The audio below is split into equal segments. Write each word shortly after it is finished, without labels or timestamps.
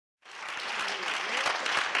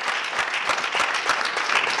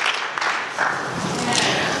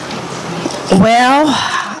Well,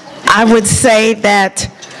 I would say that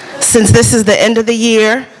since this is the end of the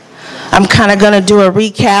year, I'm kind of going to do a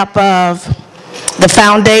recap of the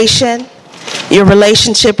foundation, your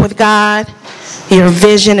relationship with God, your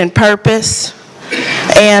vision and purpose.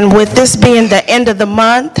 And with this being the end of the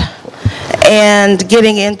month and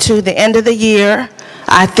getting into the end of the year,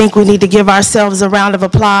 I think we need to give ourselves a round of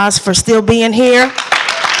applause for still being here.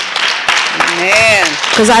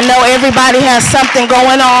 Because I know everybody has something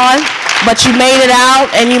going on, but you made it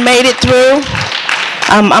out and you made it through.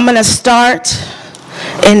 I'm going to start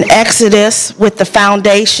in Exodus with the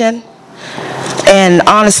foundation. And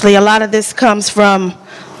honestly, a lot of this comes from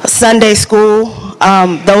Sunday school.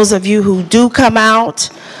 Those of you who do come out,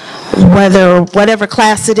 whatever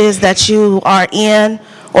class it is that you are in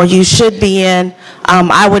or you should be in,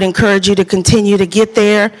 I would encourage you to continue to get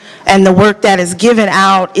there. And the work that is given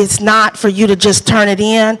out, it's not for you to just turn it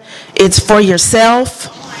in, it's for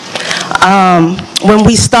yourself. When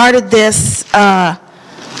we started this,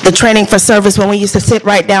 the training for service, when we used to sit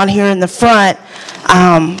right down here in the front,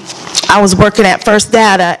 I was working at First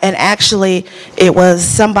Data, and actually it was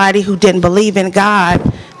somebody who didn't believe in God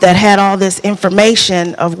that had all this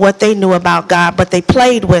information of what they knew about God, but they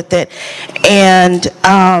played with it. And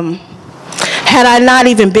had I not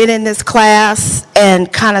even been in this class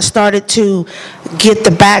and kind of started to get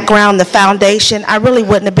the background, the foundation, I really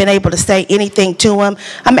wouldn't have been able to say anything to him.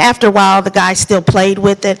 After a while, the guy still played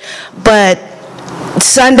with it, but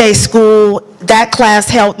Sunday school, that class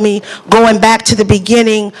helped me going back to the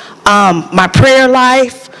beginning. My prayer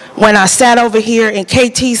life, when I sat over here in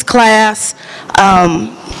KT's class,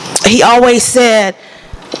 he always said,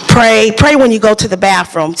 pray when you go to the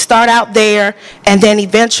bathroom. Start out there, and then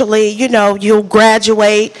eventually, you'll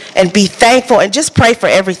graduate and be thankful and just pray for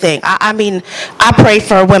everything. I pray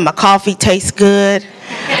for when my coffee tastes good.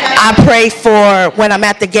 I pray for when I'm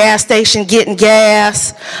at the gas station getting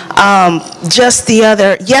gas. Just day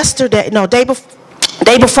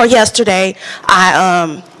before yesterday,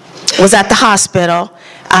 I was at the hospital.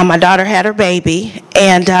 My daughter had her baby,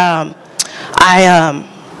 and I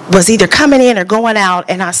was either coming in or going out,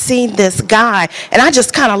 and I seen this guy, and I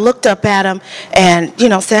just kind of looked up at him and,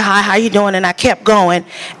 said, hi, how you doing? And I kept going.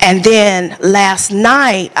 And then last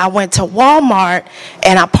night, I went to Walmart,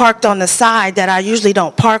 and I parked on the side that I usually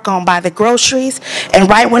don't park on by the groceries. And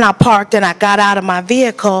right when I parked and I got out of my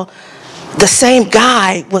vehicle, the same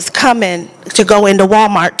guy was coming to go into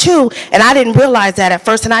Walmart too, and I didn't realize that at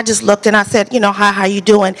first. And I just looked and I said, hi, how you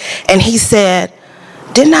doing? And he said,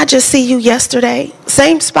 didn't I just see you yesterday?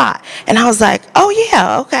 Same spot. And I was like, oh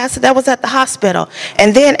yeah, okay. I said, that was at the hospital.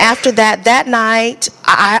 And then after that night,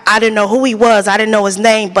 I didn't know who he was. I didn't know his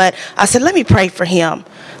name, but I said, let me pray for him.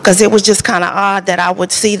 Because it was just kind of odd that I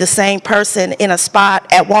would see the same person in a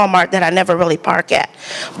spot at Walmart that I never really park at.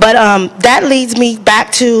 But that leads me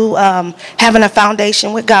back to having a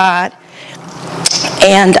foundation with God.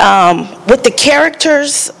 And with the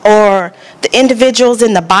characters or the individuals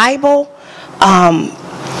in the Bible,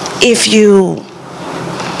 if you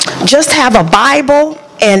just have a Bible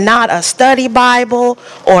and not a study Bible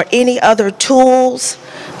or any other tools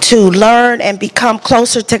to learn and become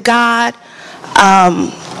closer to God,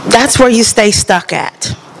 that's where you stay stuck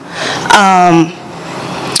at.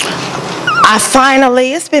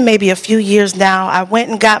 It's been maybe a few years now, I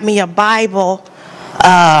went and got me a Bible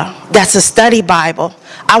that's a study Bible.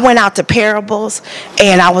 I went out to Parables,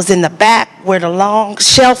 and I was in the back where the long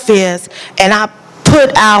shelf is, and I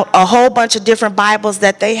put out a whole bunch of different Bibles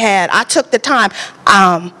that they had. I took the time.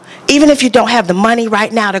 Even if you don't have the money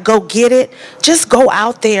right now to go get it, just go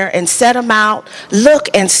out there and set them out. Look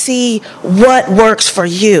and see what works for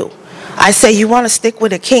you. I say you want to stick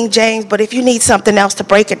with a King James, but if you need something else to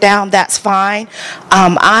break it down, that's fine.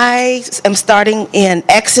 I am starting in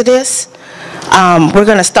Exodus. We're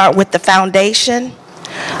going to start with the foundation.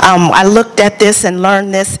 I looked at this and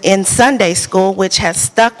learned this in Sunday school, which has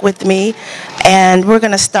stuck with me. And we're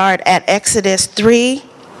going to start at Exodus 3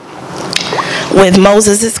 with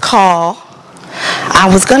Moses' call. I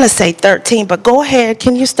was going to say 13, but go ahead.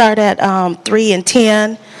 Can you start at 3 and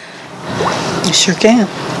 10? You sure can.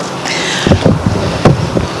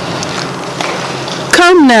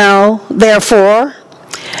 Come now, therefore,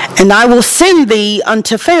 and I will send thee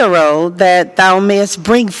unto Pharaoh, that thou mayest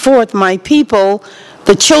bring forth my people,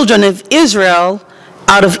 the children of Israel,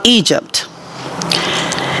 out of Egypt.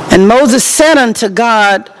 And Moses said unto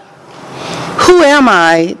God, who am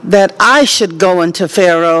I that I should go unto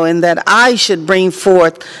Pharaoh, and that I should bring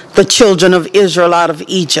forth the children of Israel out of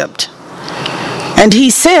Egypt? And he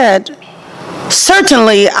said,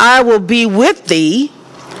 certainly I will be with thee,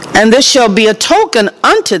 and this shall be a token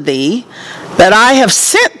unto thee that I have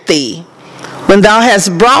sent thee. when thou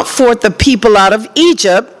hast brought forth the people out of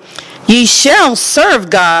Egypt, ye shall serve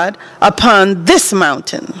God upon this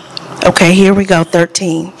mountain. Okay, here we go,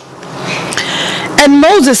 13. And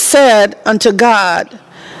Moses said unto God,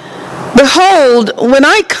 Behold, when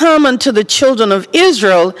I come unto the children of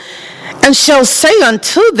Israel, and shall say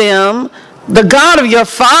unto them, The God of your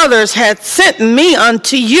fathers hath sent me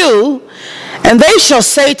unto you, and they shall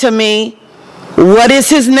say to me, What is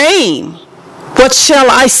his name? What shall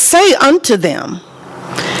I say unto them?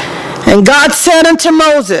 And God said unto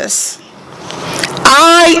Moses,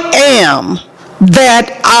 I am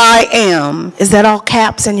that I am. Is that all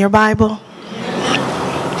caps in your Bible?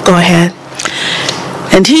 Go ahead.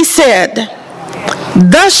 And he said,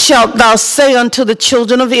 Thus shalt thou say unto the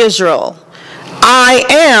children of Israel, I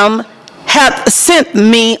am hath sent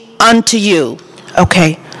me unto you.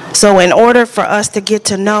 Okay, so in order for us to get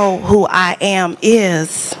to know who I am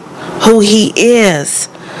is, who he is,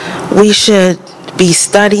 we should be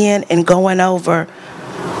studying and going over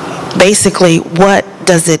basically what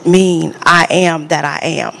does it mean, I am that I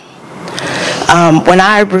am. When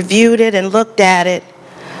I reviewed it and looked at it,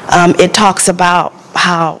 it talks about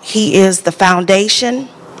how he is the foundation.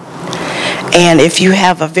 And if you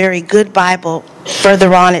have a very good Bible,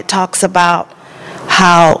 further on it talks about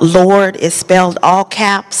how Lord is spelled all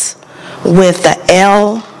caps with the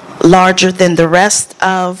L larger than the rest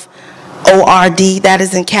of O-R-D, that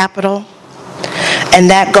is in capital. And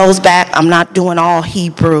that goes back, I'm not doing all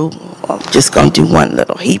Hebrew, I'm just going to do one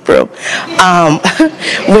little Hebrew.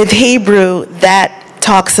 With Hebrew, that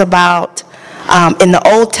talks about, in the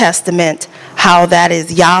Old Testament, how that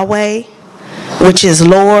is Yahweh, which is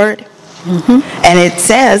Lord. And it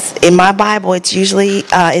says, in my Bible, it's usually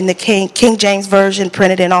in the King James Version,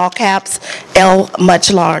 printed in all caps, L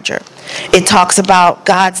much larger. It talks about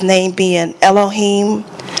God's name being Elohim,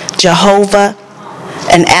 Jehovah,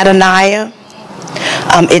 and Adonai.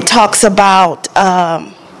 It talks about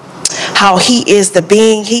how he is the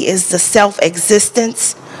being, he is the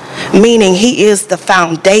self-existence, meaning he is the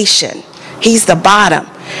foundation, he's the bottom.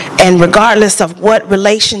 And regardless of what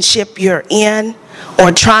relationship you're in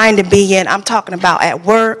or trying to be in, I'm talking about at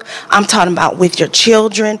work, I'm talking about with your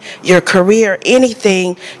children, your career,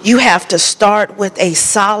 anything, you have to start with a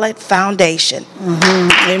solid foundation.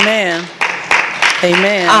 Amen.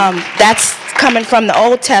 Amen. That's coming from the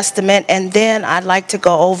Old Testament, and then I'd like to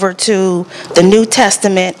go over to the New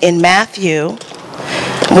Testament in Matthew.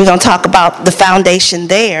 We're going to talk about the foundation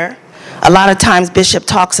there. A lot of times Bishop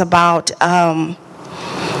talks about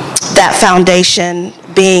that foundation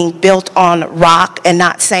being built on rock and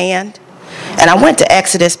not sand. And I went to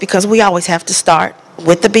Exodus because we always have to start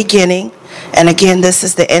with the beginning. And again, this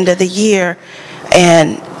is the end of the year.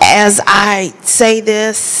 And as I say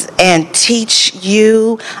this and teach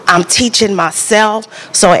you, I'm teaching myself.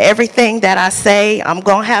 So everything that I say, I'm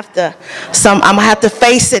gonna have to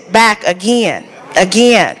face it back again.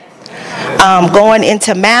 Going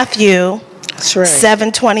into Matthew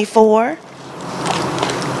 7:24.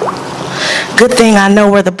 Good thing I know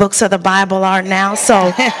where the books of the Bible are now.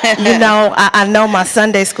 So, you know, I know my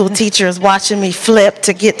Sunday school teacher is watching me flip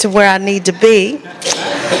to get to where I need to be.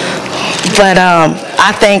 But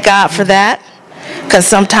I thank God for that, because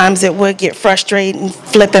sometimes it would get frustrating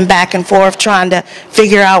flipping back and forth trying to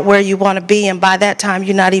figure out where you want to be, and by that time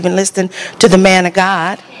you're not even listening to the man of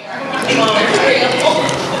God.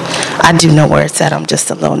 I do know where it's at, I'm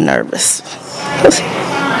just a little nervous.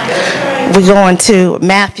 We're going to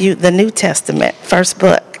Matthew, the New Testament, first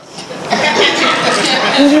book.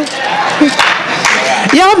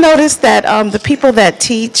 Y'all notice that the people that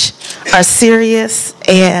teach are serious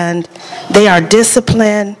and they are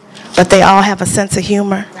disciplined, but they all have a sense of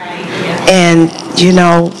humor. And, you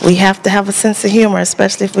know, we have to have a sense of humor,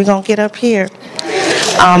 especially if we're going to get up here.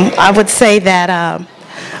 I would say that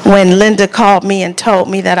when Linda called me and told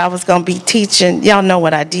me that I was going to be teaching, y'all know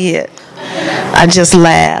what I did. I just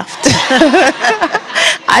laughed.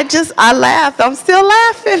 I laughed. I'm still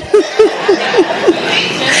laughing.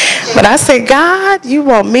 But I said, God, you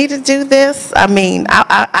want me to do this? I mean,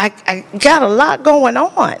 I got a lot going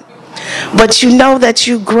on. But you know that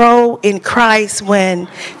you grow in Christ when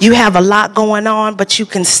you have a lot going on, but you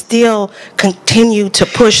can still continue to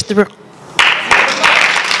push through.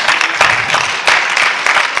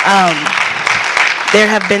 There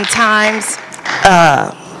have been times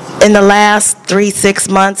in the last 3-6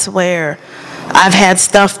 months where I've had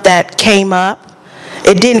stuff that came up.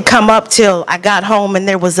 It didn't come up till I got home and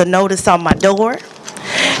there was a notice on my door.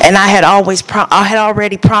 And I had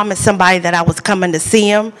already promised somebody that I was coming to see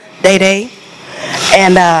him, Day.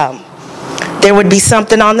 And there would be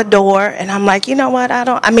something on the door, and I'm like, you know what,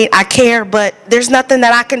 I care, but there's nothing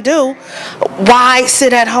that I can do. Why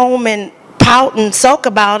sit at home and pout and sulk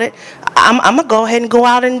about it? I'm going to go ahead and go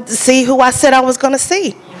out and see who I said I was going to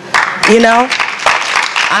see. You know?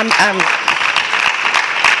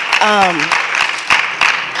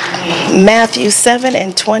 Matthew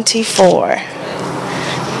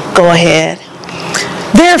 7:24. Go ahead.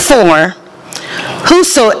 Therefore,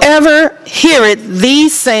 whosoever heareth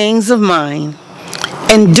these sayings of mine,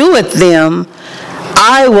 and doeth them,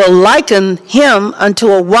 I will liken him unto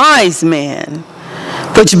a wise man,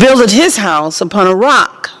 which builded his house upon a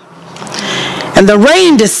rock. And the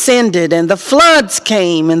rain descended, and the floods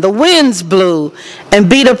came, and the winds blew, and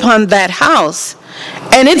beat upon that house,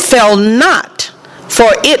 and it fell not,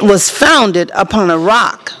 for it was founded upon a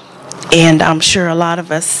rock. And I'm sure a lot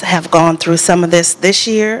of us have gone through some of this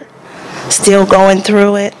year, still going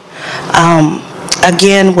through it.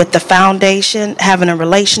 Again, with the foundation, having a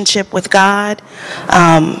relationship with God,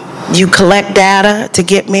 you collect data to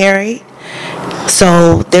get married,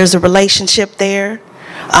 so there's a relationship there.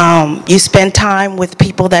 You spend time with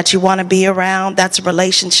people that you want to be around, that's a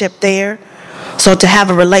relationship there. So to have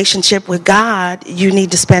a relationship with God, you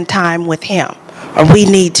need to spend time with Him, or we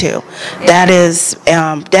need to. That is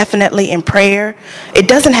definitely in prayer. It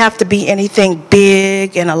doesn't have to be anything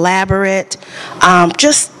big and elaborate,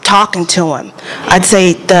 just talking to Him. I'd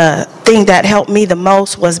say the thing that helped me the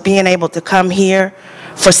most was being able to come here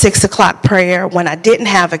for 6 o'clock prayer when I didn't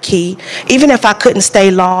have a key. Even if I couldn't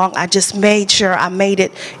stay long, I just made sure I made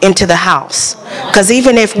it into the house. Because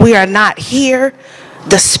even if we are not here,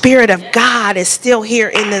 the Spirit of God is still here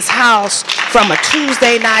in this house from a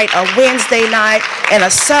Tuesday night, a Wednesday night, and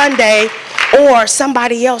a Sunday, or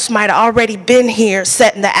somebody else might have already been here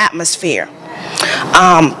setting the atmosphere.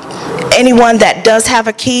 Anyone that does have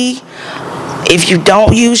a key, if you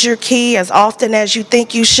don't use your key as often as you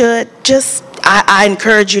think you should, I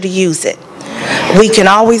encourage you to use it. We can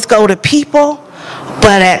always go to people,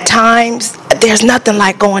 but at times, there's nothing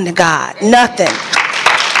like going to God. Nothing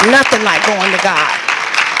like going to God.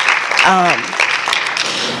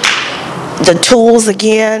 The tools,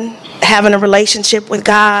 again, having a relationship with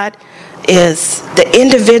God, is the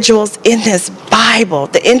individuals in this Bible,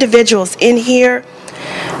 the individuals in here.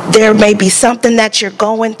 There may be something that you're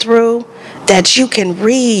going through that you can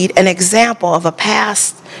read an example of a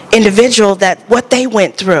past individual, that what they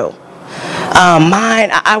went through. Mine,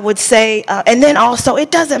 I would say, and then also,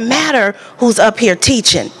 it doesn't matter who's up here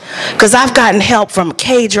teaching, because I've gotten help from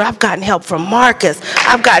Kadra, I've gotten help from Marcus,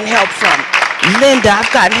 I've gotten help from Linda,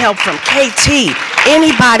 I've gotten help from KT.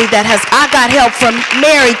 Anybody that has, I got help from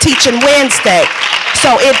Mary teaching Wednesday.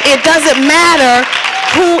 So it doesn't matter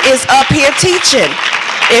who is up here teaching.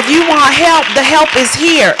 If you want help, the help is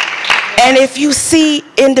here. And if you see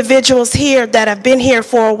individuals here that have been here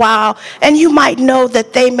for a while, and you might know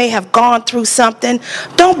that they may have gone through something,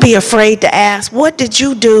 don't be afraid to ask, what did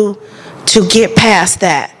you do to get past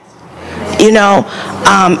that? You know,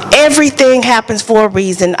 everything happens for a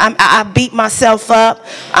reason. I beat myself up,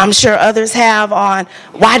 I'm sure others have, on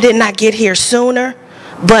why didn't I get here sooner?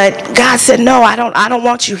 But God said, no, I don't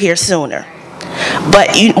want you here sooner.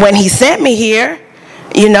 But when He sent me here,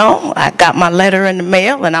 you know, I got my letter in the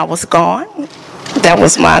mail and I was gone. That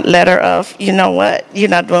was my letter of, you know what, you're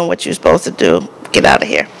not doing what you're supposed to do. Get out of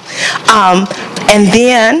here. And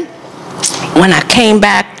then when I came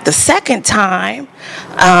back the second time,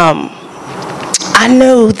 I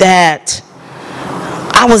knew that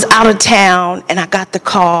I was out of town, and I got the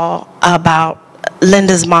call about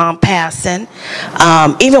Linda's mom passing.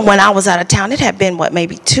 Even when I was out of town, it had been,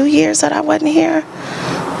 maybe 2 years that I wasn't here?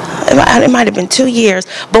 It might have been 2 years.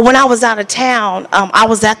 But when I was out of town, I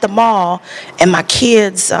was at the mall, and my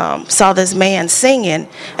kids saw this man singing,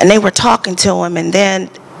 and they were talking to him, and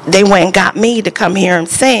then they went and got me to come here and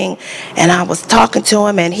sing, and I was talking to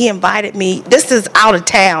him, and he invited me. This is out of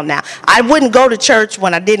town now. I wouldn't go to church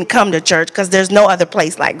when I didn't come to church, because there's no other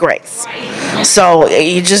place like Grace. So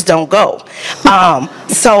you just don't go.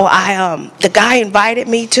 So the guy invited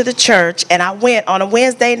me to the church, and I went on a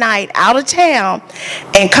Wednesday night out of town,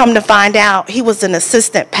 and come to find out he was an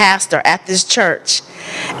assistant pastor at this church.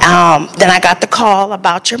 Then I got the call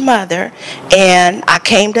about your mother, and I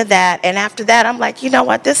came to that, and after that I'm like, you know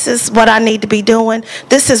what, this is what I need to be doing.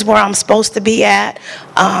 This is where I'm supposed to be at.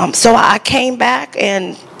 So I came back,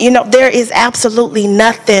 and you know, there is absolutely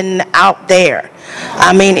nothing out there.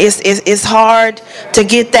 I mean, it's hard to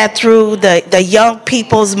get that through the young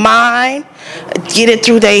people's mind, get it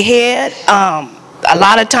through their head. A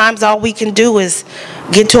lot of times all we can do is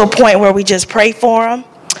get to a point where we just pray for them.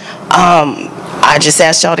 I just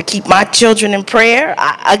asked y'all to keep my children in prayer.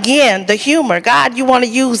 Again, the humor. God, you want to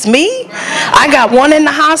use me? I got one in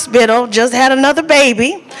the hospital, just had another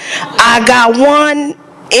baby. I got one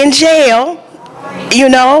in jail, you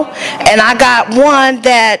know, and I got one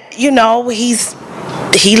that, you know,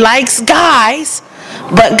 he likes guys,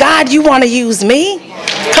 but God, you want to use me?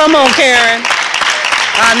 Come on, Karen.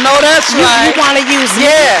 I know that's right. You want to use me?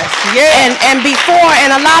 Yes, yes. And before,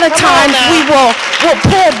 and a lot of times we'll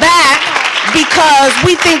pull back because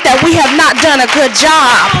we think that we have not done a good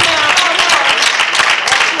job.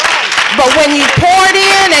 But when you poured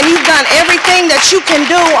in and you've done everything that you can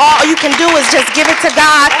do, all you can do is just give it to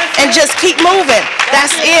God and just keep moving.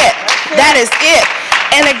 That's it. That is it.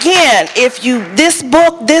 And again, this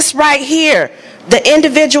book, this right here, the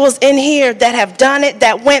individuals in here that have done it,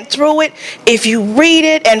 that went through it, if you read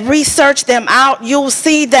it and research them out, you'll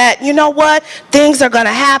see that, you know what, things are going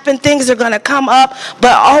to happen, things are going to come up,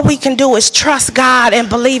 but all we can do is trust God and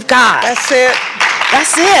believe God. That's it.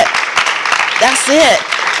 That's it. That's it.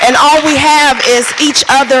 And all we have is each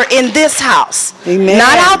other in this house. Amen.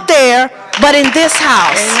 Not out there, but in this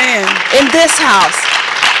house. Amen. In this house.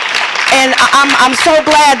 And I'm so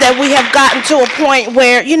glad that we have gotten to a point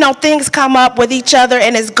where, you know, things come up with each other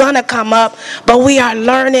and it's going to come up, but we are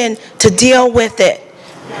learning to deal with it.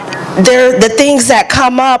 The things that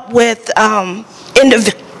come up with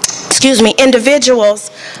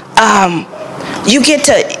individuals, you get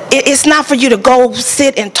to, it's not for you to go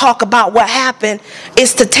sit and talk about what happened.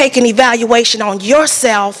 It's to take an evaluation on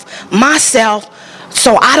yourself, myself,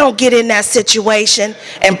 so I don't get in that situation,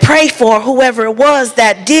 and pray for whoever it was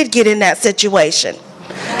that did get in that situation.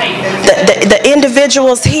 The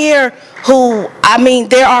individuals here who, I mean,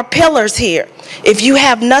 there are pillars here. If you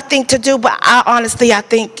have nothing to do, but honestly, I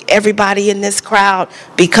think everybody in this crowd,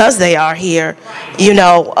 because they are here, you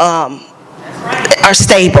know, are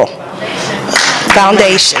stable.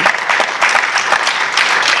 Foundation.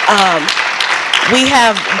 We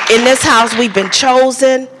have, in this house, we've been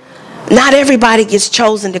chosen. Not everybody gets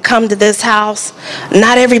chosen to come to this house.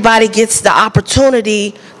 Not everybody gets the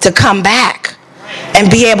opportunity to come back and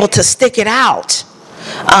be able to stick it out.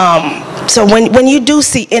 So when you do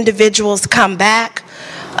see individuals come back,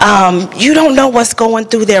 you don't know what's going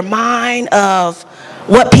through their mind of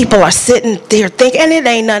what people are sitting there thinking, and it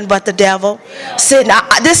ain't nothing but the devil.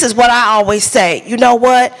 This is what I always say. You know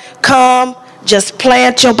what? Come, just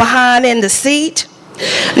plant your behind in the seat,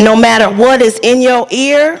 no matter what is in your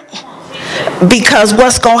ear, because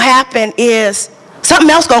what's going to happen is something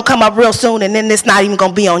else going to come up real soon, and then it's not even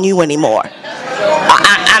going to be on you anymore.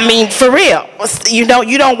 I mean, for real. You know,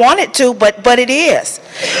 you don't want it to, but it is.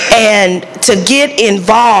 And to get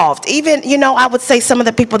involved, even, you know, I would say some of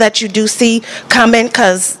the people that you do see coming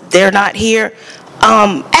because they're not here,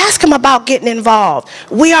 ask them about getting involved.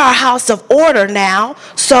 We are a house of order now,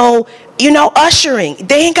 so, you know, ushering.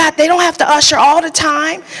 They don't have to usher all the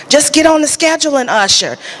time. Just get on the schedule and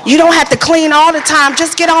usher. You don't have to clean all the time.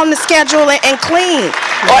 Just get on the schedule and clean,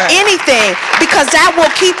 or anything, because that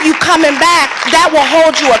will keep you coming back. That will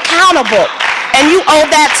hold you accountable. And you owe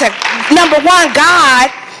that to, number one,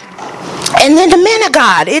 God, and then the men of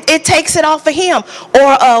God. It takes it off of him,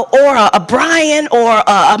 or a Brian, or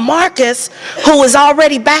a Marcus, who is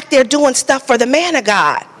already back there doing stuff for the man of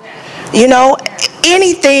God. You know,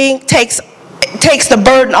 anything takes the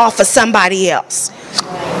burden off of somebody else.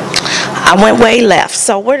 I went way left.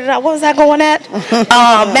 So what was I going at?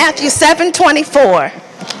 Matthew 7:24.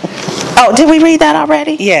 Oh, did we read that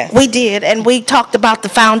already? Yes. We did, and we talked about the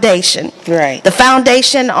foundation. Right. The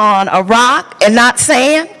foundation on a rock and not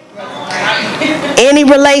sand. Any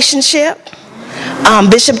relationship.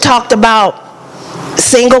 Bishop talked about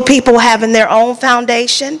single people having their own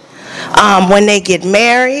foundation. When they get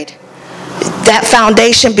married, that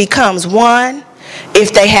foundation becomes one.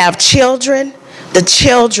 If they have children, the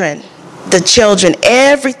children,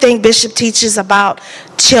 everything Bishop teaches about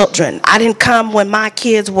children. I didn't come when my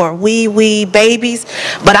kids were wee babies,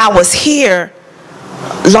 but I was here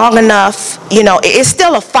long enough. You know, it's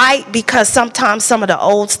still a fight because sometimes some of the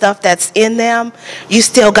old stuff that's in them, you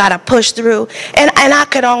still got to push through. And I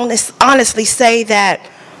could honestly say that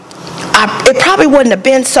it probably wouldn't have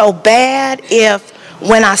been so bad if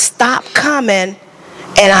when I stopped coming,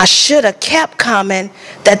 and I should have kept coming,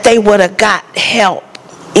 that they would have got help,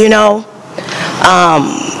 you know.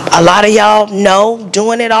 A lot of y'all know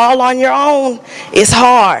doing it all on your own is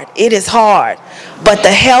hard. It is hard. But the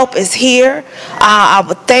help is here. I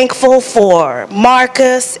was thankful for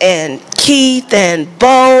Marcus and Keith and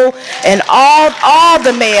Bo and all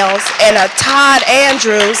the males, and Todd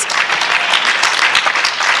Andrews,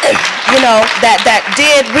 you know, that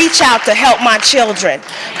did reach out to help my children.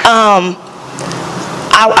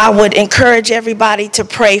 I would encourage everybody to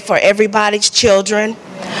pray for everybody's children.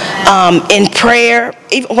 In prayer,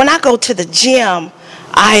 even when I go to the gym,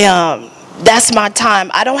 that's my time.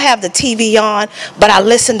 I don't have the TV on, but I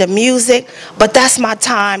listen to music. But that's my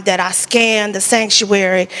time that I scan the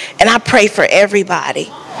sanctuary and I pray for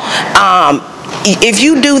everybody. If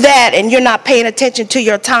you do that and you're not paying attention to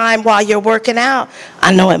your time while you're working out,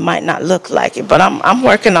 I know it might not look like it, but I'm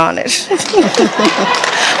working on it.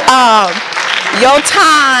 Your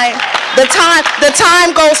time, the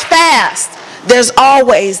time goes fast. There's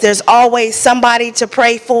always somebody to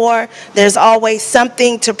pray for. There's always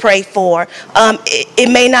something to pray for. It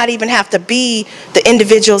may not even have to be the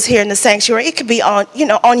individuals here in the sanctuary. It could be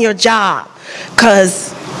on your job,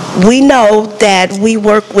 because we know that we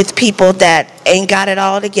work with people that ain't got it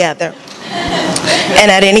all together. And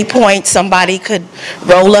at any point, somebody could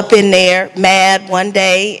roll up in there mad one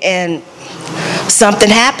day and something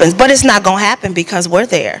happens. But it's not going to happen because we're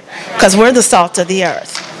there, because we're the salt of the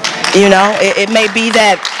earth. It may be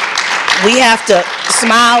that we have to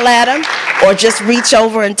smile at them or just reach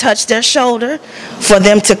over and touch their shoulder for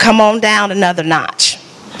them to come on down another notch.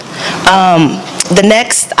 The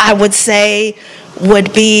next, I would say,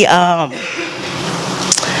 would be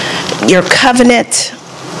your covenant,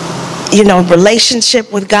 relationship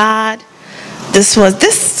with God. This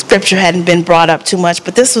scripture hadn't been brought up too much,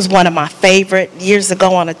 but this was one of my favorite. Years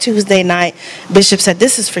ago on a Tuesday night, Bishop said,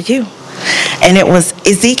 "This is for you." And it was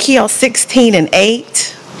Ezekiel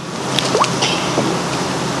 16:8.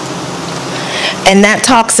 And that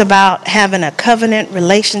talks about having a covenant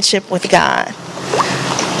relationship with God.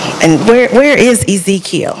 And where is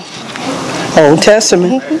Ezekiel? Old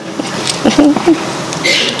Testament.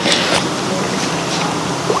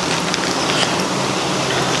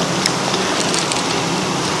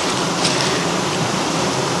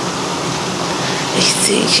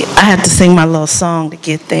 I have to sing my little song to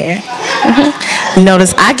get there.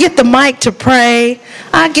 Notice I get the mic to pray,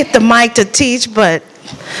 I get the mic to teach, but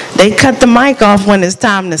they cut the mic off when it's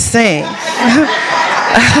time to sing.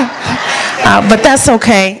 But that's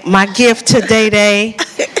okay. My gift to Day Day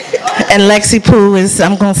and Lexi Pooh is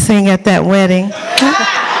I'm going to sing at that wedding.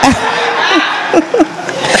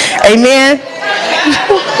 Amen?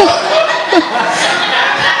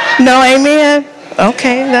 No amen?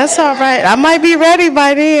 Okay, that's all right. I might be ready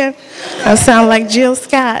by then. I sound like Jill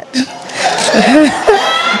Scott.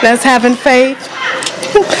 That's having faith.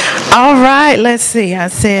 All right, let's see. I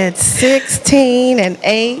said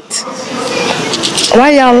 16:8. Why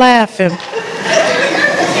y'all laughing?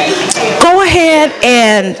 Go ahead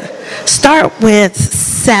and start with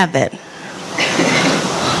 7.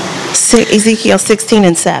 Ezekiel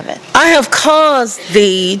 16:7. I have caused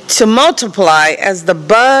thee to multiply as the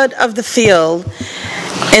bud of the field,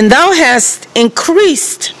 and thou hast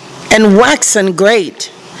increased and waxen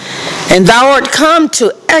great, and thou art come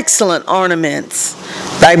to excellent ornaments.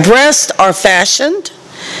 Thy breasts are fashioned,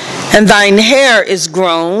 and thine hair is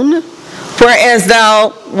grown, whereas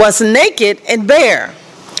thou wast naked and bare.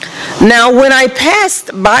 Now when I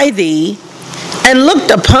passed by thee and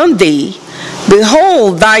looked upon thee,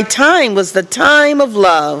 behold, thy time was the time of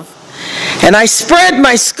love, and I spread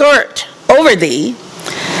my skirt over thee,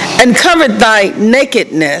 and covered thy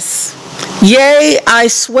nakedness. Yea, I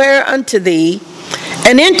swear unto thee,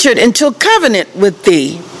 and entered into a covenant with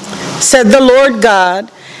thee, said the Lord God,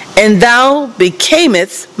 and thou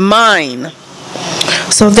becamest mine.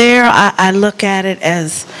 So there I look at it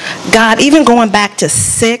as God, even going back to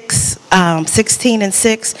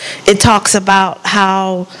 16:6, it talks about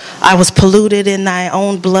how I was polluted in thy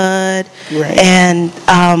own blood. Right. And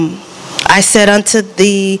I said unto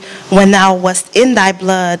thee, when thou wast in thy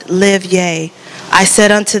blood, live ye. I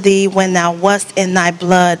said unto thee, when thou wast in thy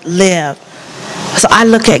blood, live. So I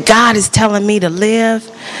look at God is telling me to live,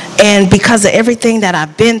 and because of everything that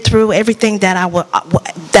I've been through, everything that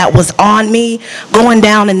that was on me, going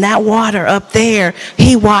down in that water up there,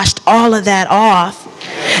 he washed all of that off,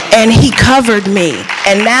 and he covered me.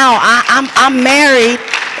 And now I'm married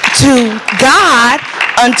to God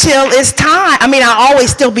until it's time. I mean, I'll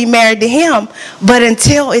always still be married to him, but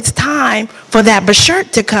until it's time for that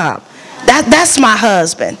bashert to come. That's my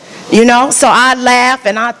husband. So I laugh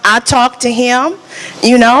and I talk to him,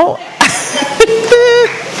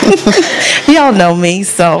 Y'all know me,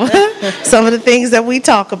 so some of the things that we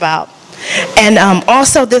talk about. And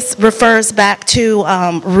also this refers back to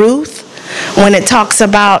Ruth, when it talks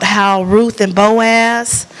about how Ruth and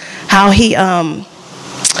Boaz, how he,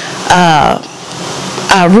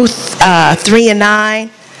 Ruth 3:9,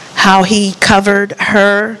 how he covered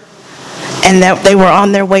her, and that they were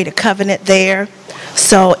on their way to covenant there.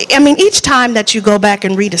 So, I mean, each time that you go back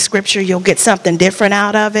and read a scripture, you'll get something different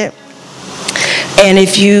out of it. And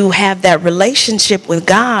if you have that relationship with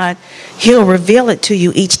God, he'll reveal it to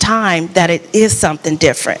you each time that it is something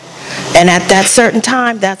different. And at that certain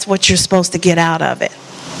time, that's what you're supposed to get out of it.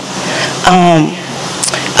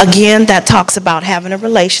 Again, that talks about having a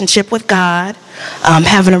relationship with God,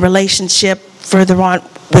 having a relationship further on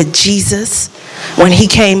with Jesus when he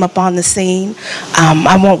came up on the scene.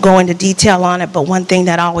 I won't go into detail on it, but one thing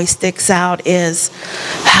that always sticks out is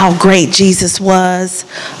how great Jesus was,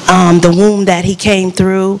 the womb that he came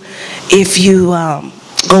through. If you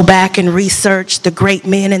go back and research the great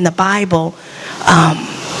men in the Bible,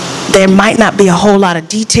 there might not be a whole lot of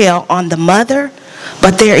detail on the mother,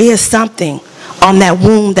 but there is something on that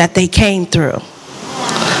womb that they came through.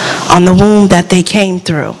 On the womb that they came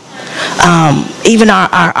through. Even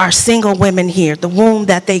our single women here, the womb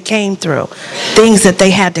that they came through, things that they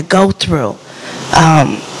had to go through.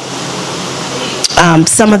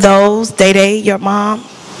 Some of those, Day, your mom,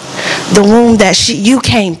 the womb that you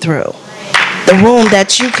came through. The womb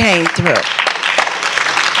that you came through.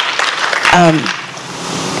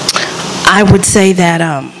 I would say that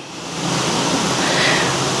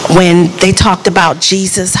when they talked about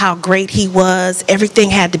Jesus, how great he was, everything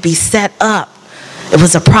had to be set up. It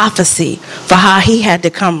was a prophecy for how he had to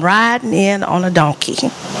come riding in on a donkey.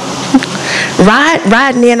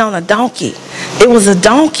 Riding in on a donkey. It was a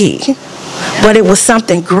donkey, but it was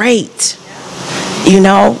something great. You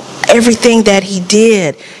know, everything that he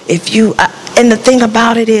did. And the thing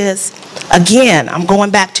about it is, again, I'm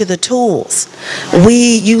going back to the tools.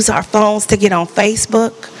 We use our phones to get on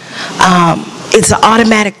Facebook. It's an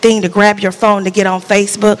automatic thing to grab your phone to get on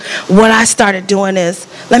Facebook. What I started doing is,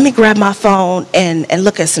 let me grab my phone and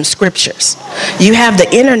look at some scriptures. You have the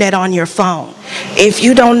internet on your phone. If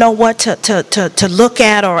you don't know what to look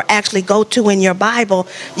at or actually go to in your Bible,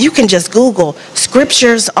 you can just Google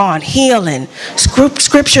scriptures on healing,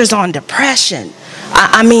 scriptures on depression.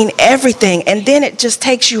 I mean, everything. And then it just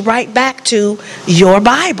takes you right back to your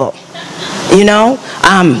Bible. You know,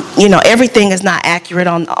 everything is not accurate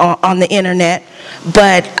on the internet,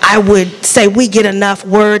 but I would say we get enough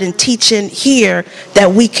word and teaching here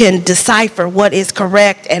that we can decipher what is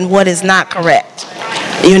correct and what is not correct,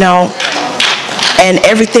 you know. And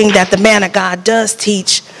everything that the man of God does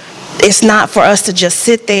teach, it's not for us to just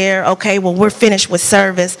sit there, okay, well, we're finished with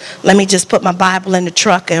service. Let me just put my Bible in the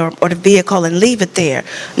truck or the vehicle and leave it there.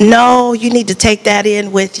 No, you need to take that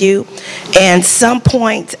in with you. And some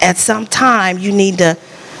point, at some time, you need to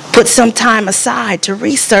put some time aside to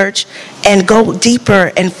research and go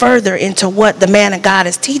deeper and further into what the man of God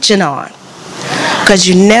is teaching on. Because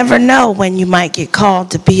you never know when you might get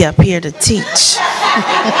called to be up here to teach.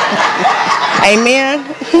 Amen.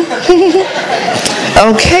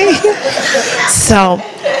 Okay. So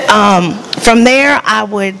from there, I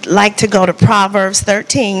would like to go to Proverbs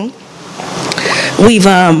 13. We've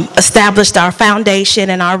established our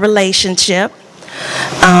foundation and our relationship.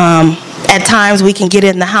 At times we can get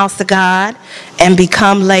in the house of God and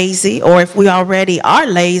become lazy, or if we already are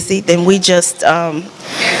lazy, then we just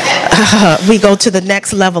we go to the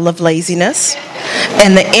next level of laziness.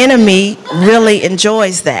 And the enemy really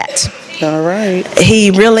enjoys that. All right.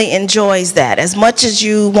 He really enjoys that. As much as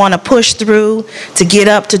you want to push through to get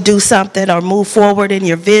up to do something or move forward in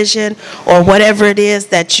your vision or whatever it is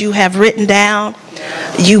that you have written down,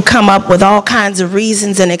 you come up with all kinds of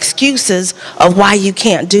reasons and excuses of why you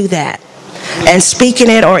can't do that. And speaking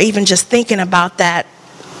it or even just thinking about that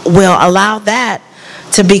will allow that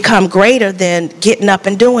to become greater than getting up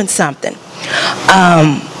and doing something.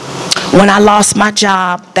 When I lost my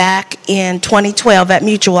job back in 2012 at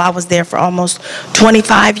Mutual, I was there for almost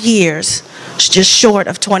 25 years, just short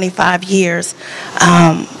of 25 years.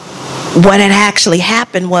 What had actually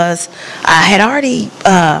happened was I had already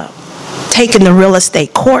taken the real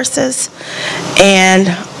estate courses, and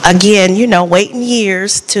again, you know, waiting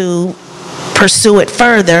years to pursue it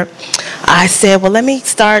further, I said, well, let me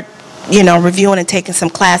start, you know, reviewing and taking some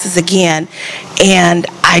classes again. And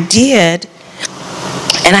I did.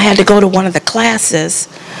 And I had to go to one of the classes.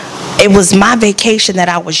 It was my vacation that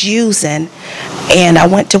I was using, and I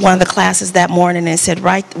went to one of the classes that morning and said,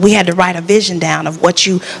 we had to write a vision down of what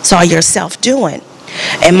you saw yourself doing.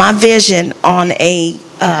 And my vision on a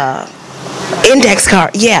index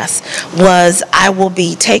card, yes, was I will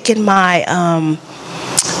be taking my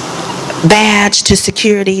badge to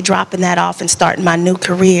security, dropping that off and starting my new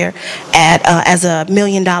career as a $1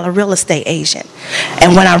 million real estate agent.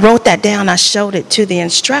 And when I wrote that down, I showed it to the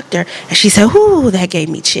instructor, and she said, "Ooh, that gave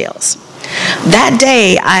me chills." That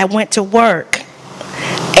day, I went to work,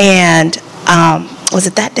 and was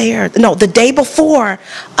it that day or, no, the day before,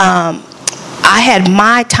 I had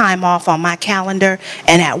my time off on my calendar,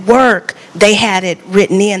 and at work, they had it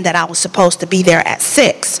written in that I was supposed to be there at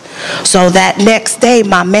 6. So that next day,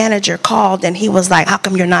 my manager called, and he was like, how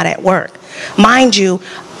come you're not at work? Mind you,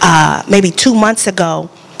 maybe 2 months ago,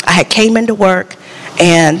 I had came into work,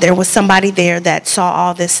 and there was somebody there that saw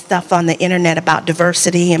all this stuff on the internet about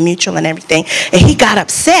diversity and mutual and everything. And he got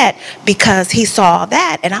upset because he saw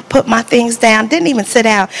that. And I put my things down, didn't even sit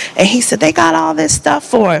down. And he said, they got all this stuff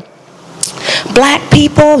for black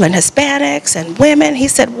people and Hispanics and women. He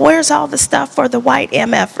said, where's all the stuff for the white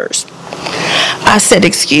MFers? I said,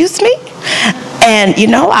 excuse me? And, you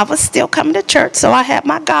know, I was still coming to church, so I had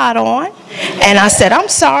my God on. And I said, I'm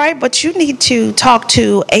sorry, but you need to talk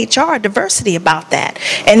to HR diversity about that.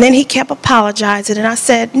 And then he kept apologizing. And I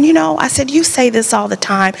said, you know, you say this all the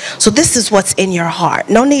time, so this is what's in your heart.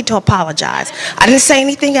 No need to apologize. I didn't say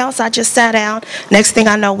anything else. I just sat down. Next thing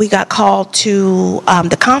I know, we got called to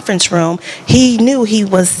the conference room. He knew he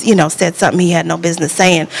was, you know, said something he had no business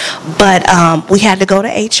saying. But we had to go to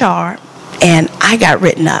HR, and I got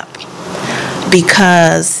written up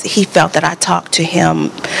because he felt that I talked to him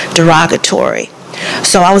derogatory.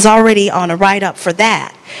 So I was already on a write-up for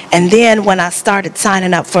that. And then when I started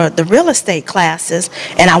signing up for the real estate classes,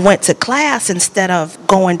 and I went to class instead of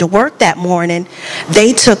going to work that morning,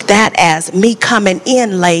 they took that as me coming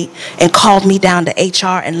in late and called me down to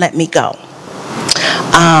HR and let me go.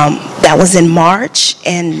 That was in March,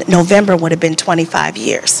 and November would have been 25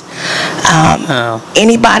 years.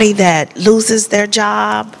 Anybody that loses their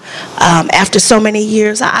job after so many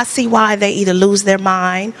years, I see why they either lose their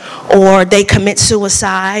mind or they commit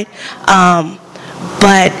suicide.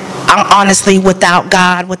 But honestly, without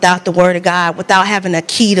God, without the Word of God, without having a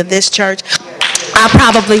key to this church, I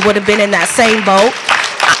probably would have been in that same boat.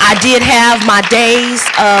 I did have my days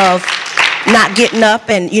of not getting up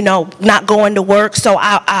and, you know, not going to work. So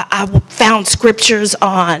I found scriptures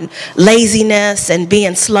on laziness and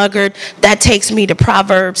being sluggard. That takes me to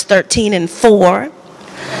Proverbs 13:4.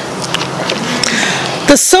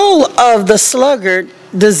 The soul of the sluggard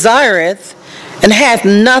desireth and hath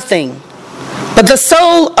nothing, but the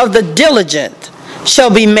soul of the diligent shall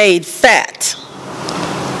be made fat.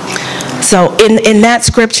 So in that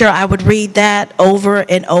scripture, I would read that over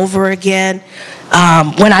and over again.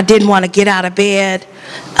 When I didn't want to get out of bed,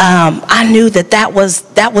 I knew that was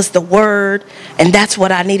the word, and that's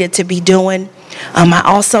what I needed to be doing. I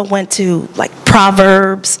also went to like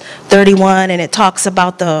Proverbs 31, and it talks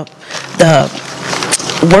about the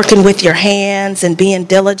working with your hands and being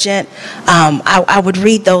diligent. I would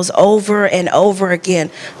read those over and over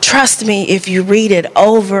again. Trust me, if you read it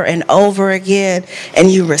over and over again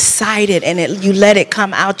and you recite it and you let it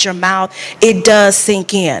come out your mouth, it does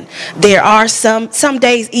sink in. There are some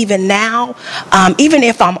days, even now, even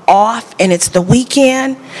if I'm off and it's the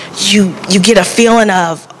weekend, you get a feeling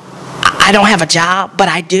of, I don't have a job, but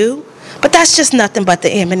I do. But that's just nothing but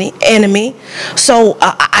the enemy. So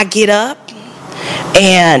I get up,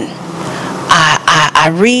 and I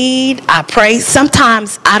read, I pray.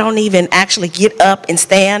 Sometimes I don't even actually get up and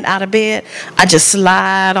stand out of bed. I just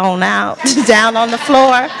slide on out, down on the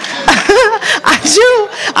floor. I do.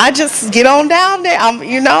 I just get on down there,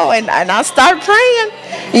 you know, and I start praying,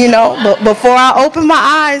 you know. But before I open my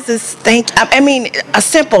eyes, it's a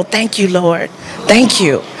simple thank you, Lord. Thank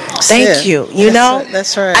you. Thank you. You know?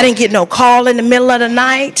 That's right. I didn't get no call in the middle of the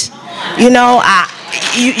night. You know,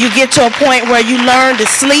 you get to a point where you learn to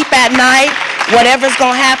sleep at night. Whatever's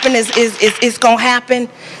going to happen is going to happen.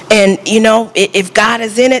 And, you know, if God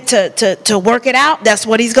is in it to work it out, that's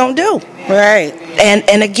what he's going to do. Right.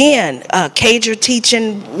 And again, Cager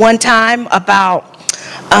teaching one time about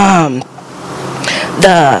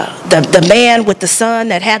the man with the son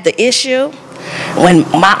that had the issue. When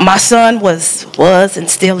my son was and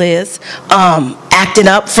still is acting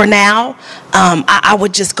up for now, I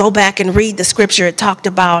would just go back and read the scripture. It talked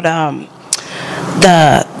about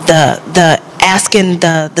the asking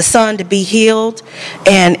the son to be healed,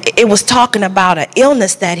 and it was talking about an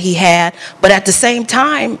illness that he had, but at the same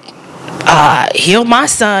time, heal my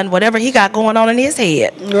son, whatever he got going on in his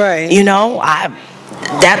head. Right. You know,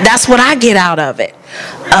 that's what I get out of it.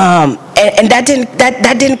 And that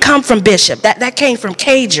didn't come from Bishop. That came from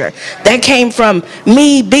Cager. That came from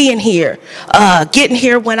me being here, getting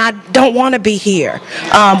here when I don't want to be here.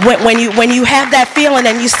 When you have that feeling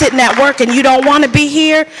and you're sitting at work and you don't want to be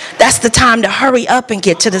here, that's the time to hurry up and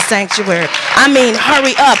get to the sanctuary. I mean,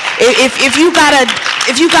 hurry up. If you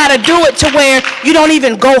gotta do it to where you don't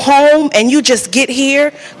even go home and you just get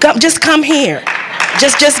here, just come here.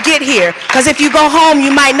 Just get here. Because if you go home,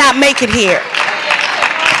 you might not make it here.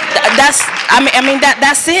 I mean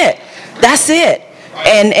that's it. That's it.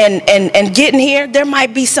 And getting here, there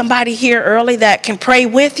might be somebody here early that can pray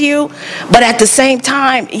with you, but at the same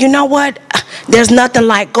time, you know what? There's nothing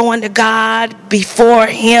like going to God before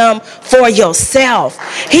him for yourself.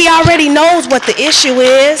 He already knows what the issue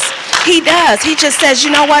is. He does. He just says,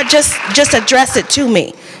 you know what? Just address it to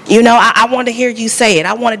me. You know, I want to hear you say it.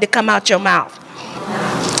 I want it to come out your mouth.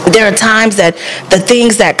 There are times that the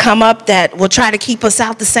things that come up that will try to keep us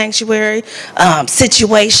out the sanctuary,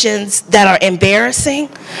 situations that are embarrassing,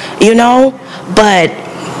 you know, but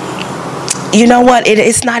you know what?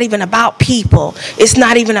 It's not even about people. It's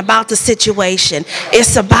not even about the situation.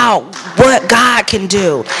 It's about what God can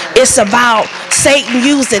do. It's about Satan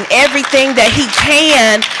using everything that he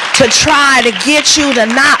can to try to get you to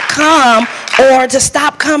not come or to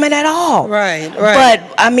stop coming at all. Right. But,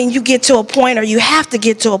 I mean, you get to a point, or you have to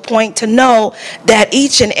get to a point to know that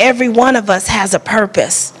each and every one of us has a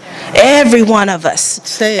purpose. Every one of us.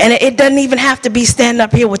 Say it. And it doesn't even have to be standing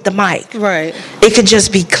up here with the mic. Right. It could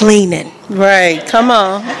just be cleaning. Right. Come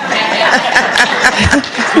on.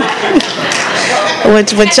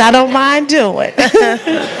 which I don't mind doing.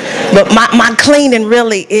 But my cleaning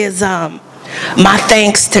really is my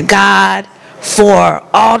thanks to God for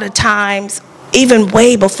all the times, even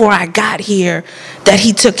way before I got here, that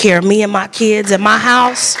he took care of me and my kids and my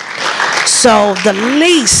house. So the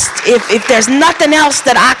least, if there's nothing else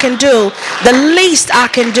that I can do, the least I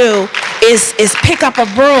can do is pick up a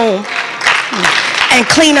broom and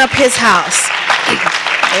clean up his house.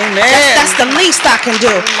 Amen. That's the least I can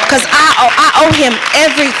do, because I owe him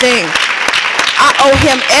everything. I owe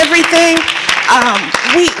him everything.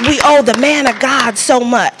 We owe the man of God so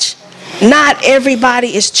much. Not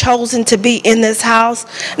everybody is chosen to be in this house.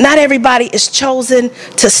 Not everybody is chosen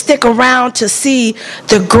to stick around to see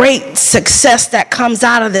the great success that comes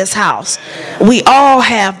out of this house. We all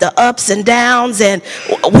have the ups and downs, and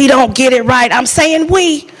we don't get it right. I'm saying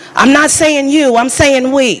we. I'm not saying you. I'm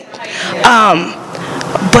saying we.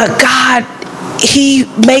 But God, he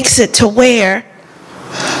makes it to where,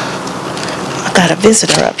 I got a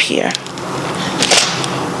visitor up here.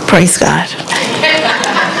 Praise God.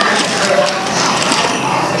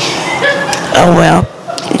 Oh, well,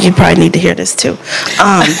 you probably need to hear this too.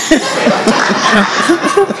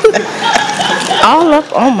 All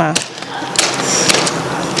up on my.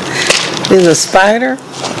 Is a spider?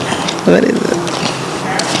 What is it?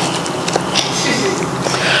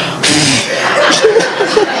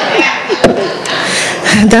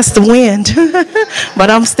 That's the wind.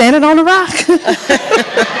 But I'm standing on a rock.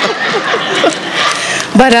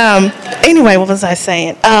 But anyway, what was I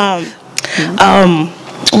saying?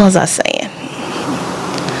 What was I saying?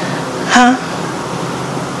 Huh?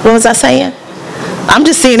 What was I saying? I'm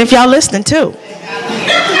just seeing if y'all listening too.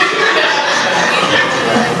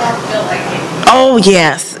 Oh,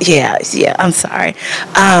 yes. Yeah. I'm sorry.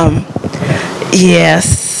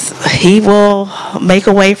 Yes, he will make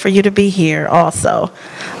a way for you to be here also.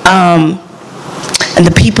 And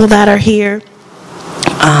the people that are here,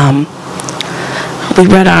 we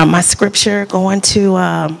read my scripture going to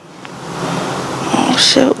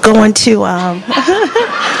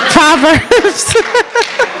Proverbs.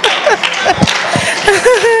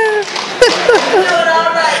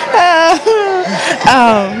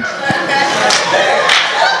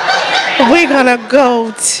 We're going to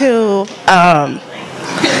go to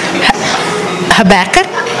Habakkuk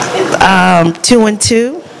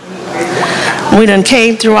 2:2. We done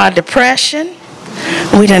came through our depression.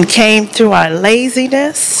 We done came through our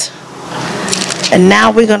laziness. And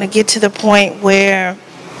now we're going to get to the point where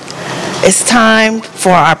it's time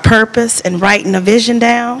for our purpose and writing a vision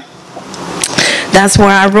down. That's where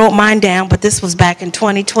I wrote mine down, but this was back in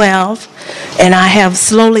 2012, and I have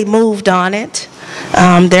slowly moved on it.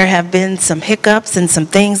 There have been some hiccups and some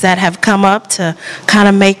things that have come up to kind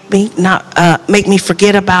of make me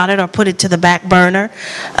forget about it or put it to the back burner.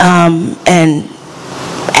 And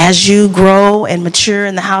as you grow and mature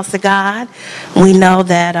in the house of God, we know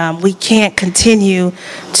that we can't continue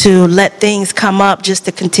to let things come up just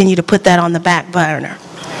to continue to put that on the back burner.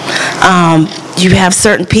 You have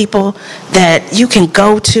certain people that you can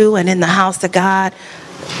go to, and in the house of God,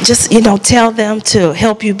 just, tell them to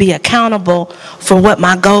help you be accountable for what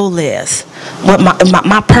my goal is, what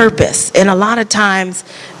my purpose. And a lot of times,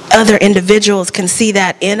 other individuals can see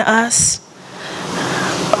that in us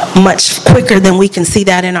much quicker than we can see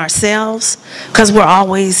that in ourselves, because we're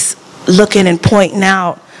always looking and pointing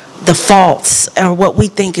out the faults or what we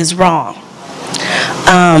think is wrong.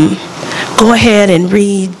 Go ahead and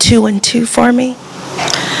read 2:2 for me.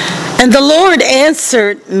 And the Lord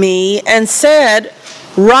answered me and said,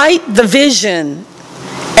 write the vision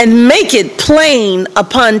and make it plain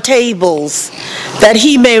upon tables, that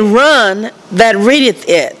he may run that readeth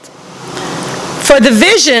it. For the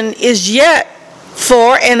vision is yet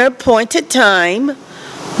for an appointed time,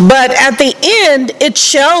 but at the end it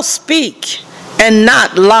shall speak and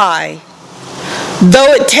not lie.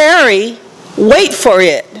 Though it tarry, wait for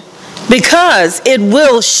it, because it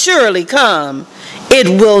will surely come. It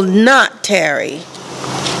will not tarry.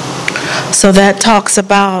 So that talks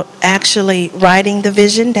about actually writing the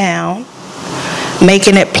vision down,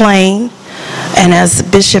 making it plain, and as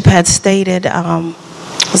Bishop had stated,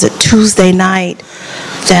 was it Tuesday night,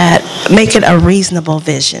 that make it a reasonable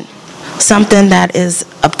vision, something that is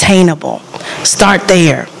obtainable. Start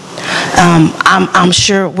there. I'm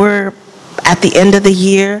sure we're at the end of the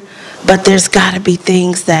year, but there's got to be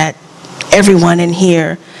things that everyone in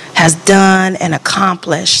here has done and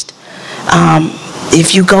accomplished.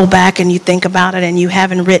 If you go back and you think about it and you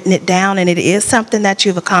haven't written it down and it is something that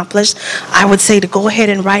you've accomplished, I would say to go ahead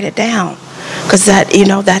and write it down, because that,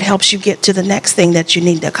 that helps you get to the next thing that you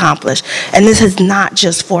need to accomplish. And this is not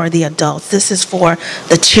just for the adults. This is for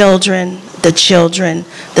the children, the children,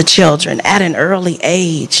 the children at an early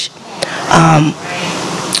age.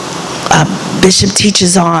 Bishop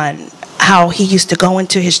teaches on how he used to go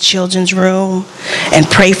into his children's room and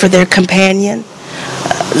pray for their companion.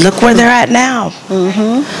 Look where they're at now.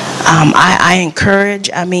 I encourage,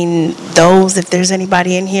 those, if there's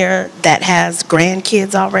anybody in here that has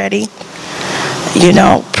grandkids already,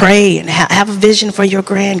 pray and have a vision for your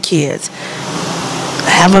grandkids.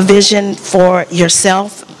 Have a vision for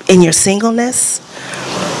yourself in your singleness.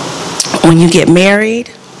 When you get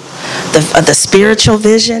married, the spiritual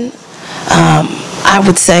vision. I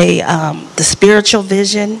would say the spiritual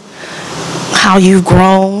vision, how you've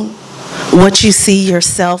grown, what you see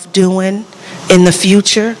yourself doing in the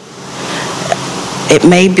future. It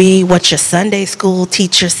may be what your Sunday school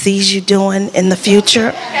teacher sees you doing in the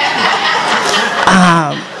future.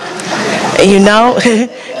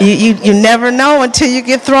 You never know until you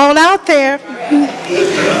get thrown out there.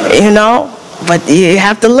 But you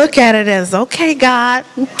have to look at it as, okay, God,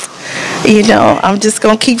 I'm just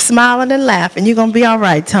going to keep smiling and laughing. You're going to be all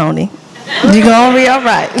right, Tony. You're going to be all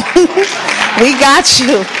right. We got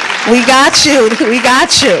you. We got you. We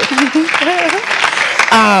got you.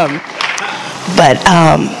 But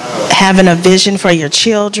having a vision for your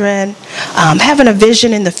children, having a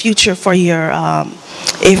vision in the future for your,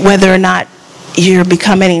 whether or not you're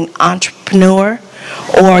becoming an entrepreneur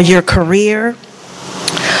or your career.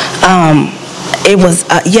 It was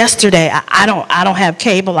yesterday. I don't have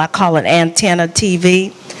cable. I call it antenna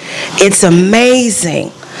TV. It's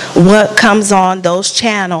amazing what comes on those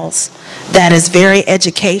channels that is very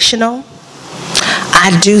educational.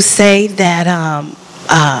 I do say that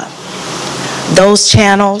those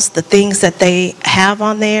channels, the things that they have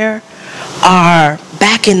on there are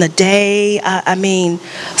back in the day.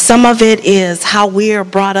 Some of it is how we're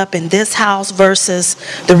brought up in this house versus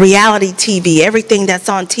the reality TV, everything that's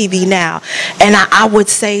on TV now. And I would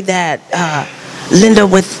say that, Linda,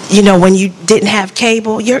 with, when you didn't have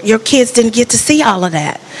cable, your kids didn't get to see all of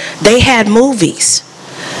that. They had movies,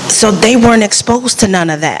 so they weren't exposed to none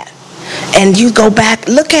of that. And you go back,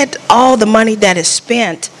 look at all the money that is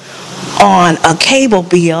spent on a cable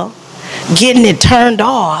bill, getting it turned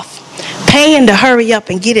off, paying to hurry up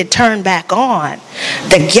and get it turned back on.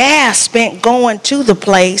 The gas spent going to the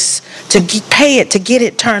place to pay it to get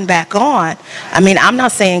it turned back on. I'm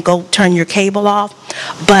not saying go turn your cable off,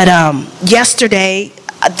 but yesterday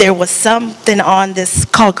there was something on this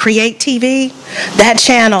called Create TV, that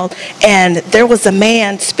channel, and there was a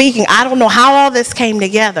man speaking. I don't know how all this came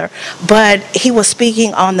together, but he was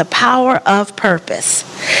speaking on the power of purpose.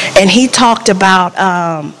 And he talked about,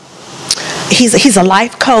 he's a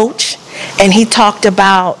life coach, and he talked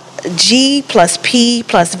about G plus P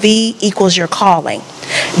plus V equals your calling.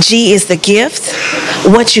 G is the gift,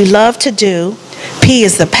 what you love to do. P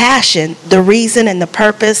is the passion, the reason and the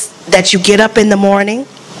purpose that you get up in the morning.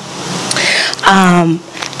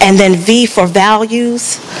 And then V for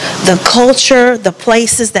values, the culture, the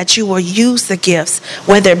places that you will use the gifts,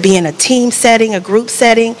 whether it be in a team setting, a group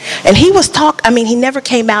setting. And he was he never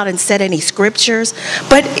came out and said any scriptures,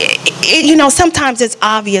 but sometimes it's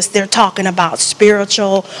obvious they're talking about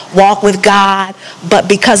spiritual walk with God, but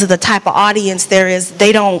because of the type of audience there is,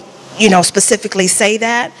 they don't, specifically say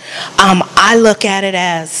that. I look at it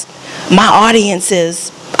as my audience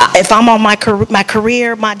is, if I'm on my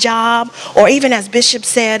career, my job, or even as Bishop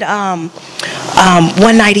said,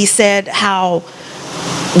 one night he said how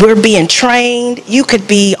we're being trained. You could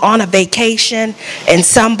be on a vacation and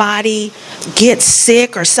somebody gets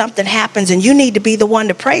sick or something happens and you need to be the one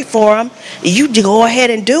to pray for them, you go ahead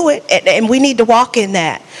and do it, and we need to walk in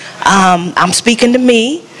that. I'm speaking to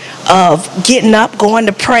me of getting up, going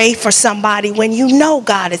to pray for somebody when you know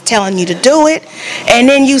God is telling you to do it, and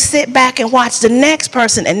then you sit back and watch the next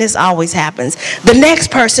person, and this always happens. The next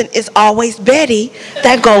person is always Betty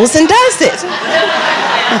that goes and does it.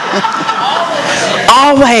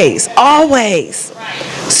 Always.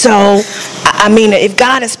 So, I mean, if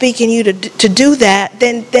God is speaking you to do that,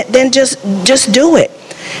 then just do it.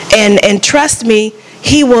 And trust me,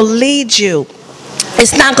 he will lead you.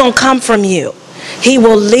 It's not going to come from you. He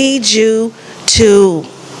will lead you to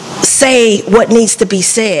say what needs to be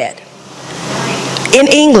said. In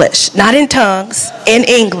English, not in tongues, in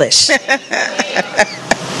English.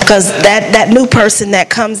 Because that new person that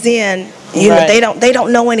comes in, you know, they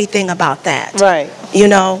don't know anything about that. Right. You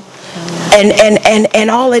know? And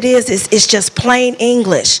all it is just plain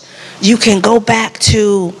English. You can go back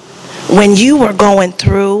to when you were going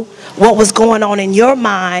through, what was going on in your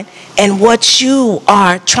mind, and what you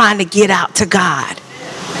are trying to get out to God.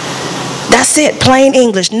 That's it, plain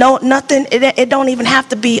English. No, nothing. It don't even have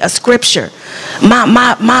to be a scripture.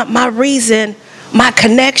 My reason, my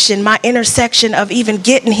connection, my intersection of even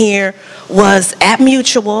getting here was at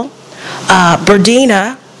Mutual.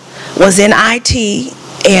 Berdina was in IT.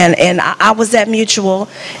 And I was at Mutual,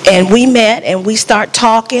 and we met, and we start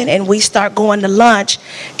talking, and we start going to lunch,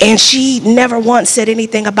 and she never once said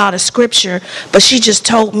anything about a scripture, but she just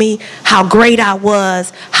told me how great I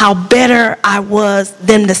was, how better I was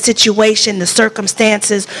than the situation, the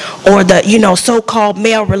circumstances, or the, you know, so-called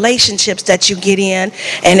male relationships that you get in,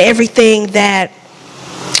 and everything that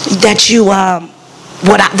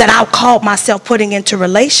I called myself putting into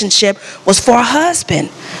relationship was for a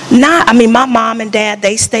husband. I mean, my mom and dad,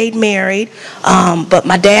 they stayed married, but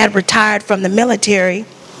my dad retired from the military.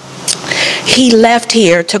 He left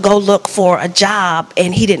here to go look for a job,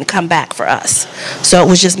 and he didn't come back for us. So it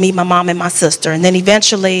was just me, my mom, and my sister. And then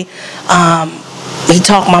eventually, he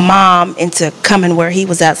talked my mom into coming where he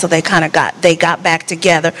was at, so they got back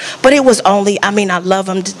together. But it was only, I mean, I love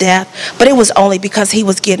him to death, but it was only because he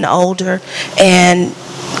was getting older, and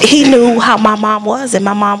he knew how my mom was, and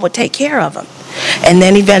my mom would take care of him. And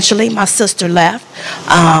then eventually my sister left.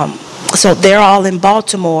 So they're all in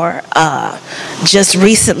Baltimore just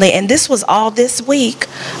recently. And this was all this week.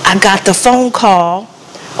 I got the phone call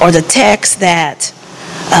or the text that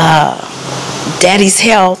Daddy's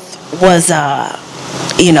health was,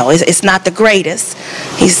 you know, it's not the greatest.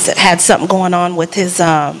 He's had something going on with his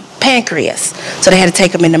pancreas. So they had to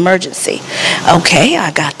take him in emergency. Okay,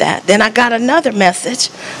 I got that. Then I got another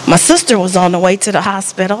message. My sister was on the way to the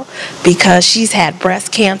hospital because she's had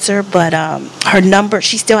breast cancer, but her number,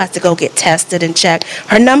 she still has to go get tested and checked.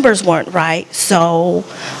 Her numbers weren't right, so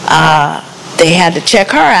they had to check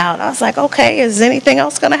her out. I was like, okay, is anything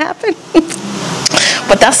else going to happen?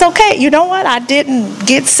 But that's okay. You know what? I didn't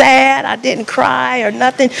get sad. I didn't cry or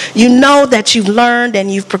nothing. You know that you've learned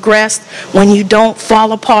and you've progressed when you don't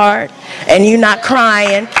fall apart and you're not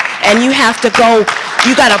crying, and you have to go.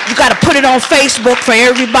 You gotta put it on Facebook for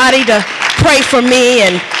everybody to pray for me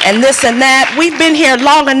and this and that. We've been here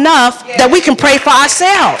long enough that we can pray for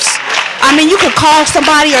ourselves. I mean, you could call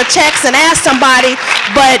somebody or text and ask somebody,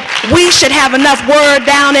 but we should have enough word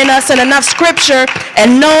down in us and enough scripture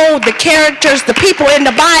and know the characters, the people in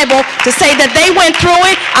the Bible to say that they went through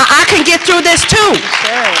it. I can get through this too.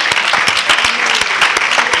 Sure.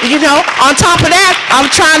 You know, on top of that, I'm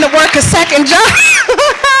trying to work a second job.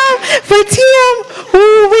 For Tim,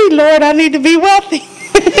 ooh, Lord, I need to be wealthy.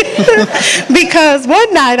 Because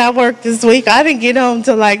one night I worked this week, I didn't get home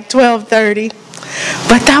till like 12:30.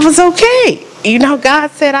 But that was okay. You know,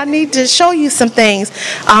 God said, I need to show you some things.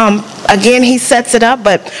 Again, he sets it up.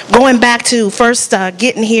 But going back to first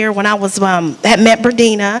getting here, when I was had met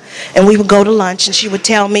Berdina, and we would go to lunch, and she would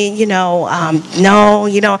tell me, you know, no,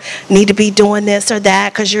 you don't need to be doing this or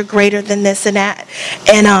that because you're greater than this and that.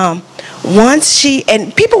 And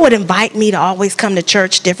and people would invite me to always come to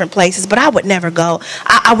church, different places, but I would never go.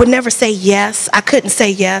 I would never say yes. I couldn't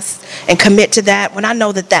say yes and commit to that when I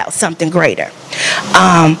know that that was something greater.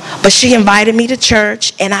 But she invited me to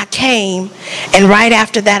church, and I came, and right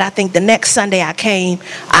after that, I think the next Sunday I came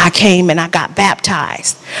and I got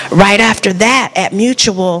baptized. Right after that, at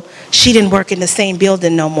Mutual, she didn't work in the same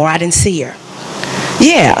building no more. I didn't see her.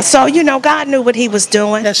 Yeah, so, you know, God knew what he was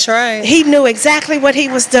doing. That's right. He knew exactly what he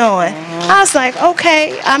was doing. I was like,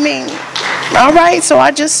 okay, I mean, all right, so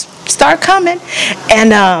I just start coming.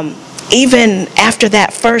 And even after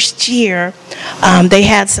that first year, they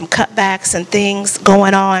had some cutbacks and things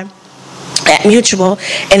going on. at Mutual,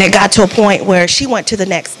 and it got to a point where she went to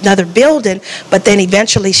another building, but then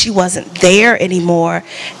eventually she wasn't there anymore.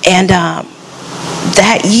 And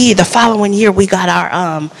that year, the following year, we got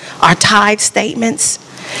our tithe statements,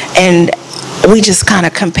 and we just kind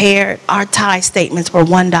of compared. Our tithe statements were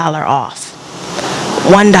 $1 off.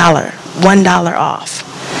 $1 off.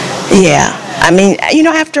 Yeah. I mean, you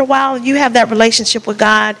know, after a while, you have that relationship with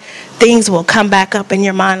God, things will come back up in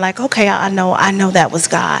your mind like, okay, I know that was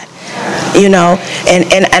God, you know,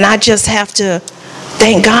 and I just have to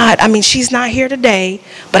thank God. I mean, she's not here today,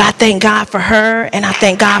 but I thank God for her, and I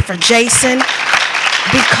thank God for Jason,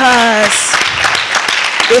 because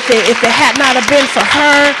if it had not have been for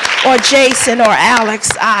her or Jason or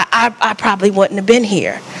Alex, I probably wouldn't have been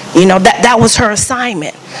here. You know, that was her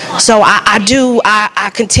assignment. So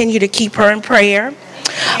I continue to keep her in prayer.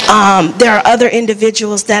 There are other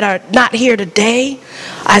individuals that are not here today.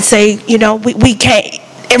 I'd say, you know, we can't,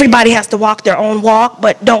 everybody has to walk their own walk,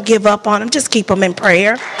 but don't give up on them. Just keep them in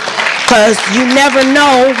prayer, because you never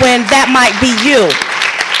know when that might be you.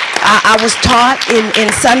 I was taught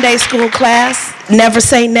in Sunday school class, never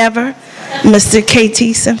say never, Mr.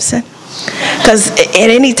 K.T. Simpson, because at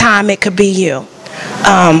any time it could be you.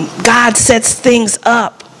 God sets things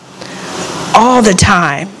up all the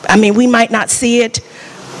time. I mean, we might not see it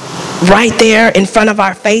right there in front of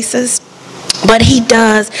our faces, but he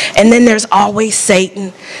does. And then there's always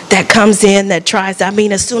Satan that comes in that tries. I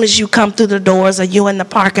mean, as soon as you come through the doors or you in the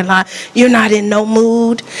parking lot, you're not in no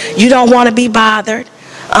mood. You don't want to be bothered.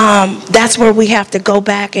 That's where we have to go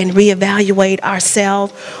back and reevaluate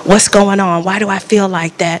ourselves. What's going on? Why do I feel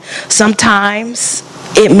like that? Sometimes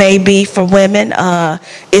it may be for women,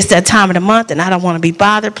 it's that time of the month and I don't want to be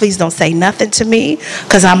bothered. Please don't say nothing to me,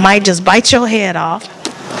 because I might just bite your head off.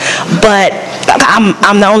 But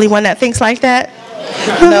I'm the only one that thinks like that?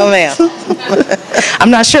 No, ma'am.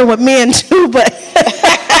 I'm not sure what men do, but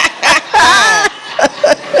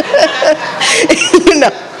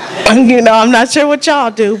you know, I'm not sure what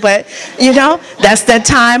y'all do, but you know, that's that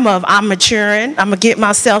time of I'm maturing. I'm gonna get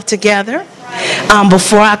myself together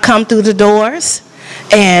before I come through the doors.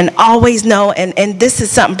 And always know, and this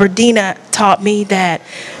is something Berdina taught me, that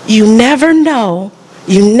you never know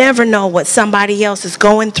what somebody else is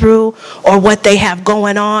going through or what they have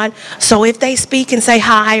going on. So if they speak and say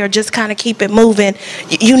hi or just kind of keep it moving,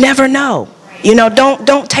 you never know. You know,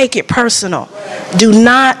 don't take it personal. Do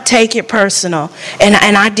not take it personal. And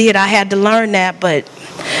I had to learn that, but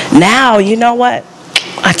now, you know what?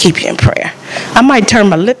 I keep you in prayer. I might turn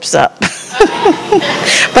my lips up.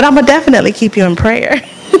 But I'm going to definitely keep you in prayer.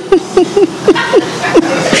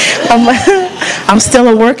 I'm still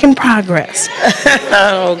a work in progress.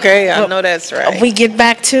 Okay, I know that's right. We get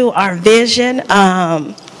back to our vision.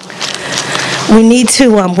 We need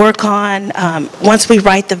to work on, once we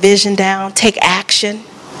write the vision down, take action.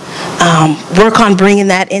 Work on bringing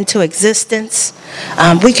that into existence.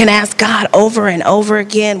 We can ask God over and over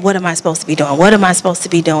again, what am I supposed to be doing? What am I supposed to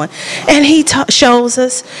be doing? And he shows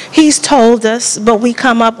us, he's told us, but we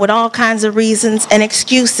come up with all kinds of reasons and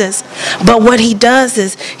excuses. But what he does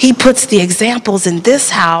is he puts the examples in this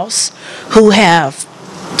house who have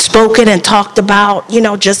spoken and talked about, you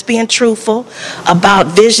know, just being truthful about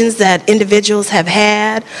visions that individuals have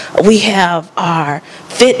had. We have our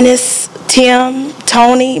fitness, Tim,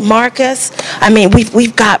 Tony, Marcus. I mean,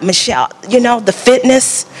 we've got Michelle, you know, the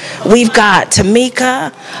fitness. We've got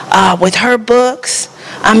Tamika with her books.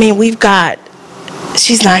 I mean, we've got,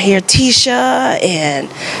 she's not here, Tisha and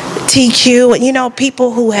TQ, you know,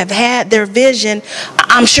 people who have had their vision.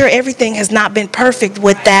 I'm sure everything has not been perfect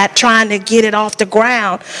with that, trying to get it off the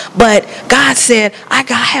ground. But God said, I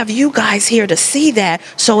have you guys here to see that.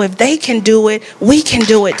 So if they can do it, we can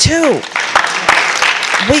do it too.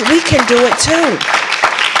 We can do it too.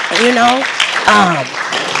 You know,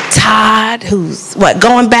 Todd, who's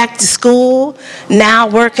going back to school, now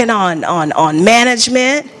working on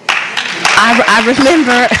management. I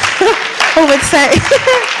remember who would say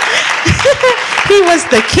he was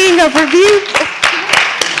the king of rebuke.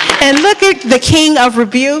 And look at the king of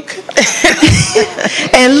rebuke.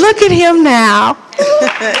 And look at him now.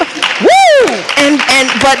 Woo!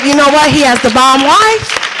 But you know what? He has the bomb wife.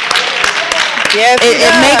 Yes, it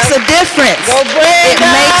makes a difference. It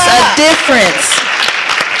makes a difference.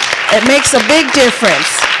 It makes a big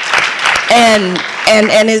difference. And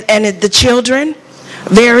the children,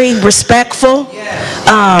 very respectful.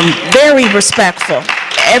 Very respectful.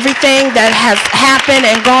 everything that has happened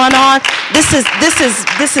and gone on,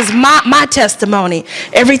 this is my testimony.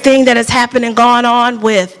 Everything that has happened and gone on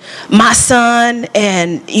with my son,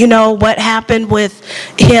 and you know what happened with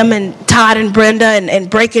him and Todd and Brenda, and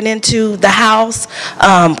breaking into the house.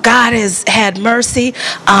 God has had mercy.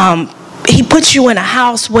 He puts you in a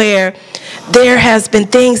house where there has been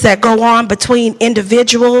things that go on between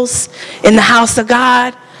individuals in the house of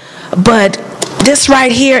God, but this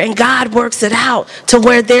right here, and God works it out to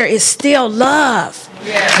where there is still love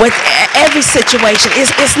with every situation.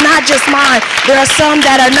 It's not just mine. There are some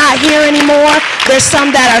that are not here anymore. There's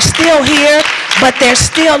some that are still here, but there's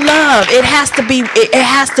still love. It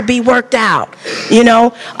has to be worked out. You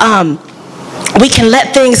know, we can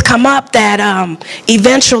let things come up that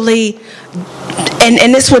eventually,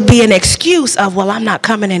 and this would be an excuse of, well, I'm not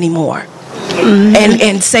coming anymore. Mm-hmm.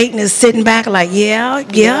 And Satan is sitting back like, yeah,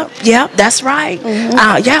 that's right.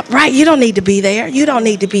 Mm-hmm. Yeah, right, you don't need to be there. You don't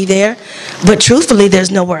need to be there. But truthfully,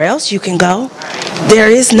 there's nowhere else you can go. There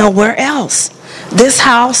is nowhere else. This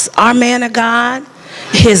house, our man of God,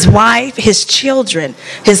 his wife, his children,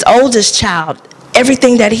 his oldest child,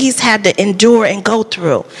 everything that he's had to endure and go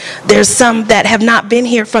through. There's some that have not been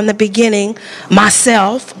here from the beginning,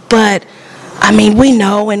 myself, but I mean, we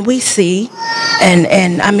know and we see,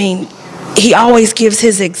 and I mean, he always gives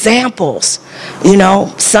his examples. You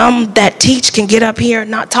know, some that teach can get up here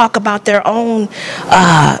and not talk about their own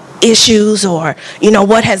issues or, you know,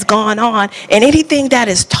 what has gone on. And anything that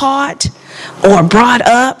is taught or brought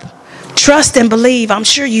up, trust and believe. I'm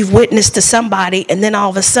sure you've witnessed to somebody, and then all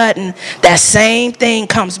of a sudden, that same thing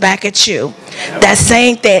comes back at you. That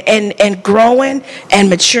same thing, and growing and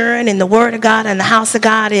maturing in the Word of God and the house of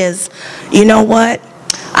God is, you know what?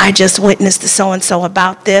 I just witnessed to so-and-so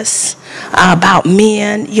about this, about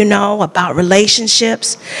men, you know, about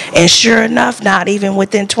relationships. And sure enough, not even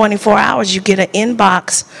within 24 hours, you get an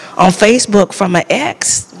inbox on Facebook from an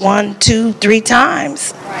ex 1, 2, 3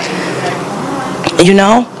 times. You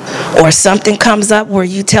know, or something comes up where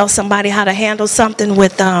you tell somebody how to handle something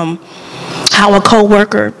with how a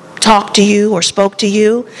coworker talked to you or spoke to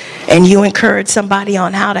you, and you encourage somebody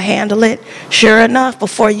on how to handle it. Sure enough,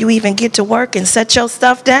 before you even get to work and set your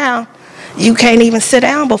stuff down, you can't even sit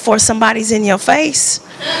down before somebody's in your face.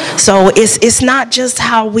 So it's not just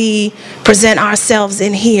how we present ourselves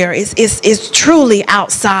in here. It's truly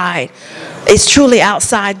outside. It's truly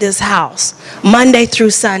outside this house, Monday through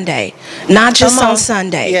Sunday, not just on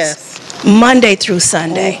Sundays. Yes. Monday through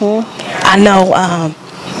Sunday. Mm-hmm. I know.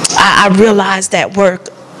 I realize that work.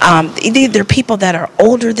 There are people that are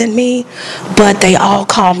older than me, but they all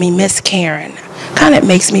call me Miss Karen. Kind of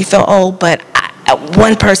makes me feel old, but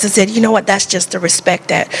one person said, you know what, that's just the respect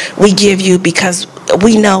that we give you because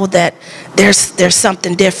we know that there's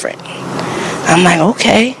something different. I'm like,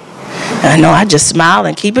 okay. I know, I just smile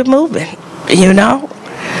and keep it moving, you know.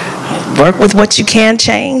 Work with what you can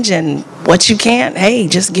change, and what you can't, hey,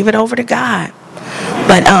 just give it over to God.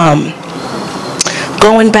 But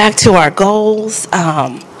going back to our goals,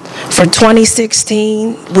 for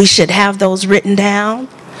 2016, we should have those written down.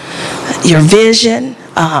 Your vision,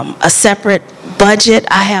 a separate budget.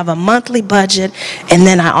 I have a monthly budget, and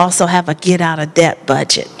then I also have a get out of debt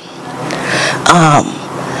budget.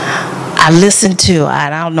 I listen to, I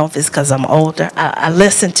don't know if it's because I'm older, I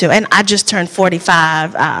listen to, and I just turned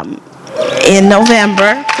 45 in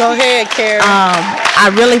November. Go ahead, Karen. I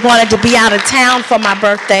really wanted to be out of town for my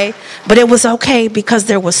birthday, but it was okay because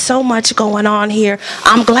there was so much going on here.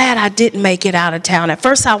 I'm glad I didn't make it out of town. At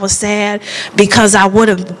first I was sad because I would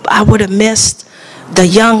have missed the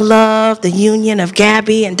young love, the union of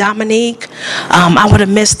Gabby and Dominique. I would have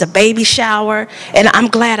missed the baby shower, and I'm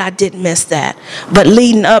glad I didn't miss that. But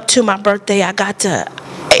leading up to my birthday, I got to,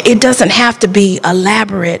 it doesn't have to be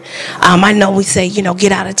elaborate. I know we say, you know,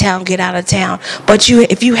 get out of town, but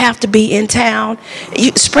if you have to be in town,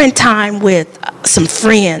 you spend time with some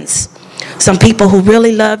friends, some people who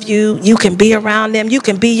really love you. You can be around them. You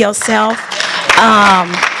can be yourself.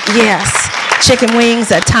 Yes, chicken wings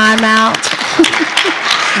at timeout.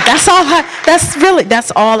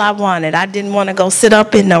 That's all I wanted. I didn't want to go sit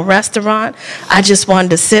up in a restaurant. I just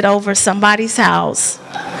wanted to sit over somebody's house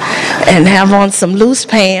and have on some loose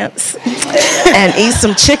pants and eat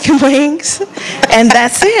some chicken wings, and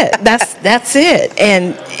that's it. That's it.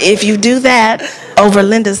 And if you do that over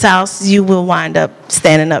Linda's house, you will wind up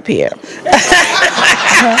standing up here.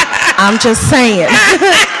 I'm just saying.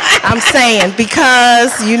 I'm saying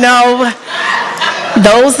because, you know,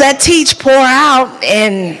 those that teach pour out,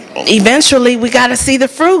 and eventually we got to see the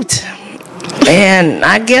fruit. And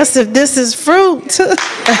I guess if this is fruit,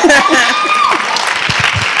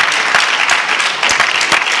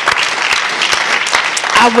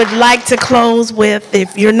 I would like to close with,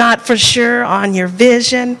 if you're not for sure on your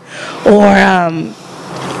vision or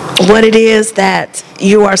what it is that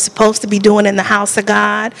you are supposed to be doing in the house of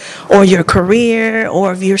God, or your career,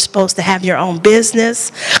 or if you're supposed to have your own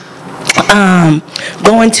business,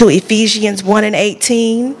 going to Ephesians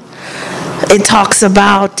 1:18, it talks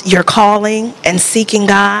about your calling and seeking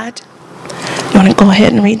God. You want to go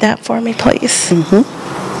ahead and read that for me, please? Mm-hmm.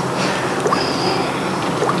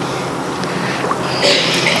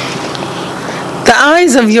 The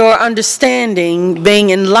eyes of your understanding being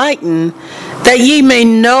enlightened, that ye may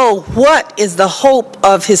know what is the hope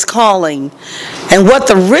of his calling, and what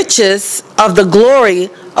the riches of the glory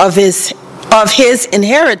of his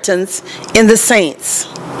inheritance in the saints,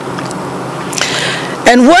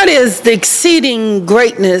 and what is the exceeding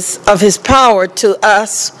greatness of his power to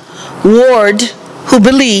us ward who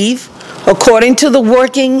believe, according to the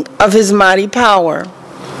working of his mighty power,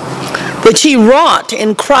 which he wrought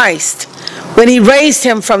in Christ when he raised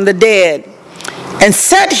him from the dead and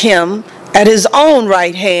set him at his own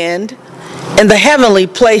right hand in the heavenly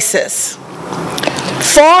places,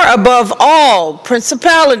 far above all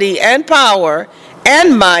principality and power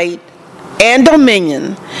and might and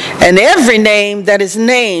dominion, and every name that is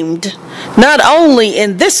named, not only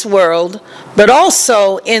in this world, but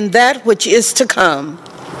also in that which is to come.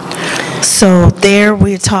 So there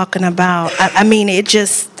we're talking about, I mean, it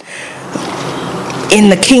just, in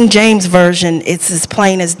the King James Version, it's as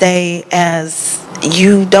plain as day. As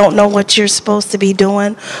you don't know what you're supposed to be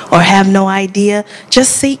doing or have no idea,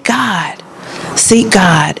 just seek God. Seek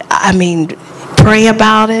God. I mean, pray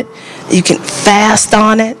about it. You can fast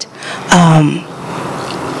on it.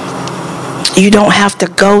 You don't have to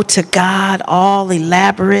go to God all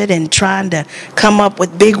elaborate and trying to come up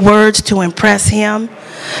with big words to impress him,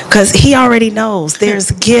 because he already knows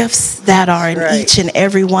there's gifts that are in each and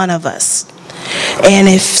every one of us. And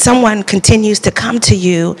if someone continues to come to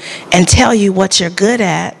you and tell you what you're good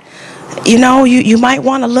at, you know, you might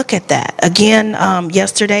want to look at that. Again,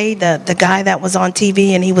 yesterday, the guy that was on TV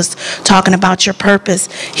and he was talking about your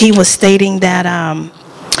purpose, he was stating that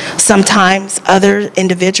sometimes other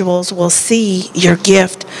individuals will see your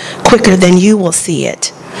gift quicker than you will see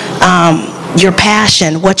it. Your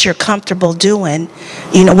passion, what you're comfortable doing,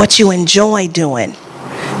 you know, what you enjoy doing,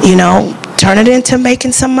 you know, turn it into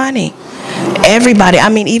making some money. Everybody, I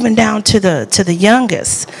mean, even down to the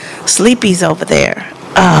youngest, Sleepy's over there.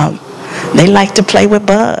 They like to play with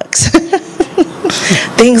bugs,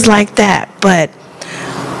 things like that. But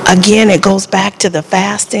again, it goes back to the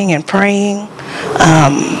fasting and praying,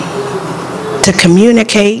 to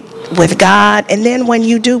communicate with God. And then when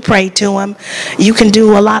you do pray to him, you can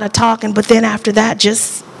do a lot of talking, but then after that,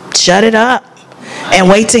 just shut it up and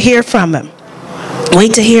wait to hear from him.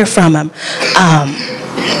 Wait to hear from him.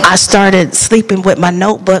 I started sleeping with my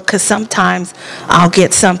notebook, because sometimes I'll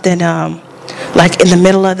get something like in the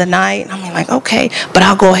middle of the night. I'm like, okay, but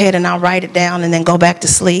I'll go ahead and I'll write it down and then go back to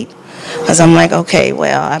sleep, because I'm like, okay,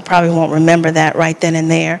 well, I probably won't remember that right then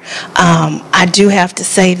and there. I do have to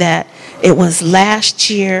say that it was last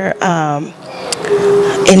year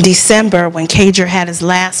in December when Cager had his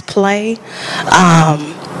last play.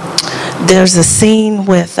 There's a scene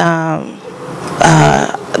with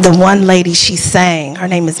the one lady, she sang. Her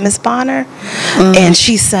name is Miss Bonner. Mm-hmm. And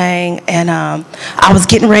she sang, and I was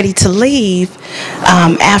getting ready to leave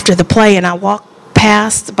after the play, and I walked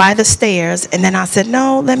past by the stairs, and then I said,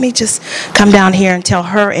 no, let me just come down here and tell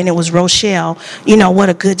her, and it was Rochelle, you know, what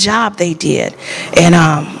a good job they did. And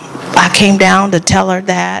I came down to tell her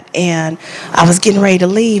that, and I was getting ready to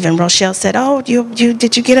leave, and Rochelle said, oh, did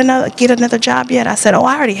you get another job yet? I said, oh,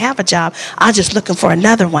 I already have a job. I'm just looking for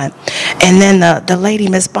another one. And then the lady,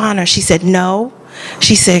 Miss Bonner, she said, no.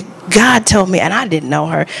 She said, God told me, and I didn't know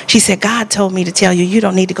her. She said, God told me to tell you, you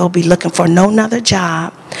don't need to go be looking for no another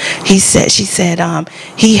job. She said,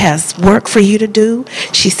 he has work for you to do.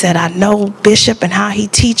 She said, I know Bishop and how he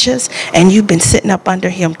teaches, and you've been sitting up under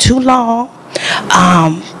him too long.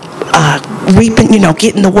 Reaping, you know,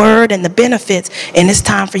 getting the word and the benefits, and it's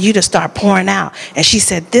time for you to start pouring out. And she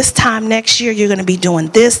said, this time next year, you're going to be doing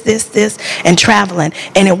this, and traveling.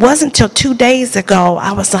 And it wasn't until 2 days ago,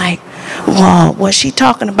 I was like, well, was she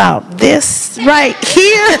talking about this right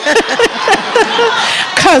here?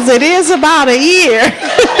 Because it is about a year.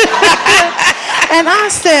 And I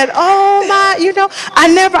said, oh my, you know,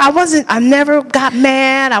 I never got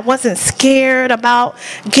mad. I wasn't scared about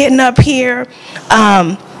getting up here.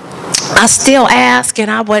 I still ask, and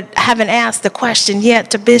I haven't asked the question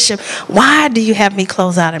yet to Bishop, why do you have me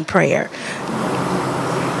close out in prayer?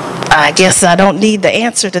 I guess I don't need the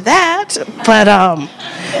answer to that, but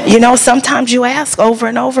you know, sometimes you ask over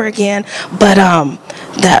and over again, but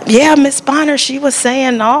yeah, Miss Bonner, she was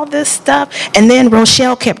saying all this stuff. And then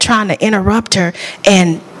Rochelle kept trying to interrupt her,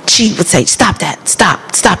 and she would say, stop that,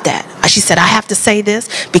 stop that. She said, I have to say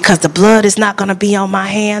this because the blood is not going to be on my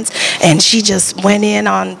hands. And she just went in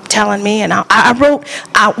on telling me, and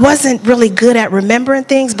I wasn't really good at remembering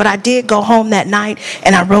things, but I did go home that night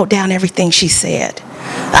and I wrote down everything she said.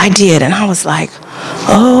 I did, and I was like,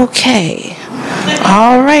 okay,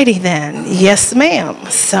 all righty then. Yes, ma'am.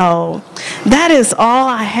 So that is all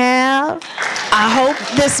I have. I hope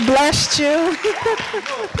this blessed you.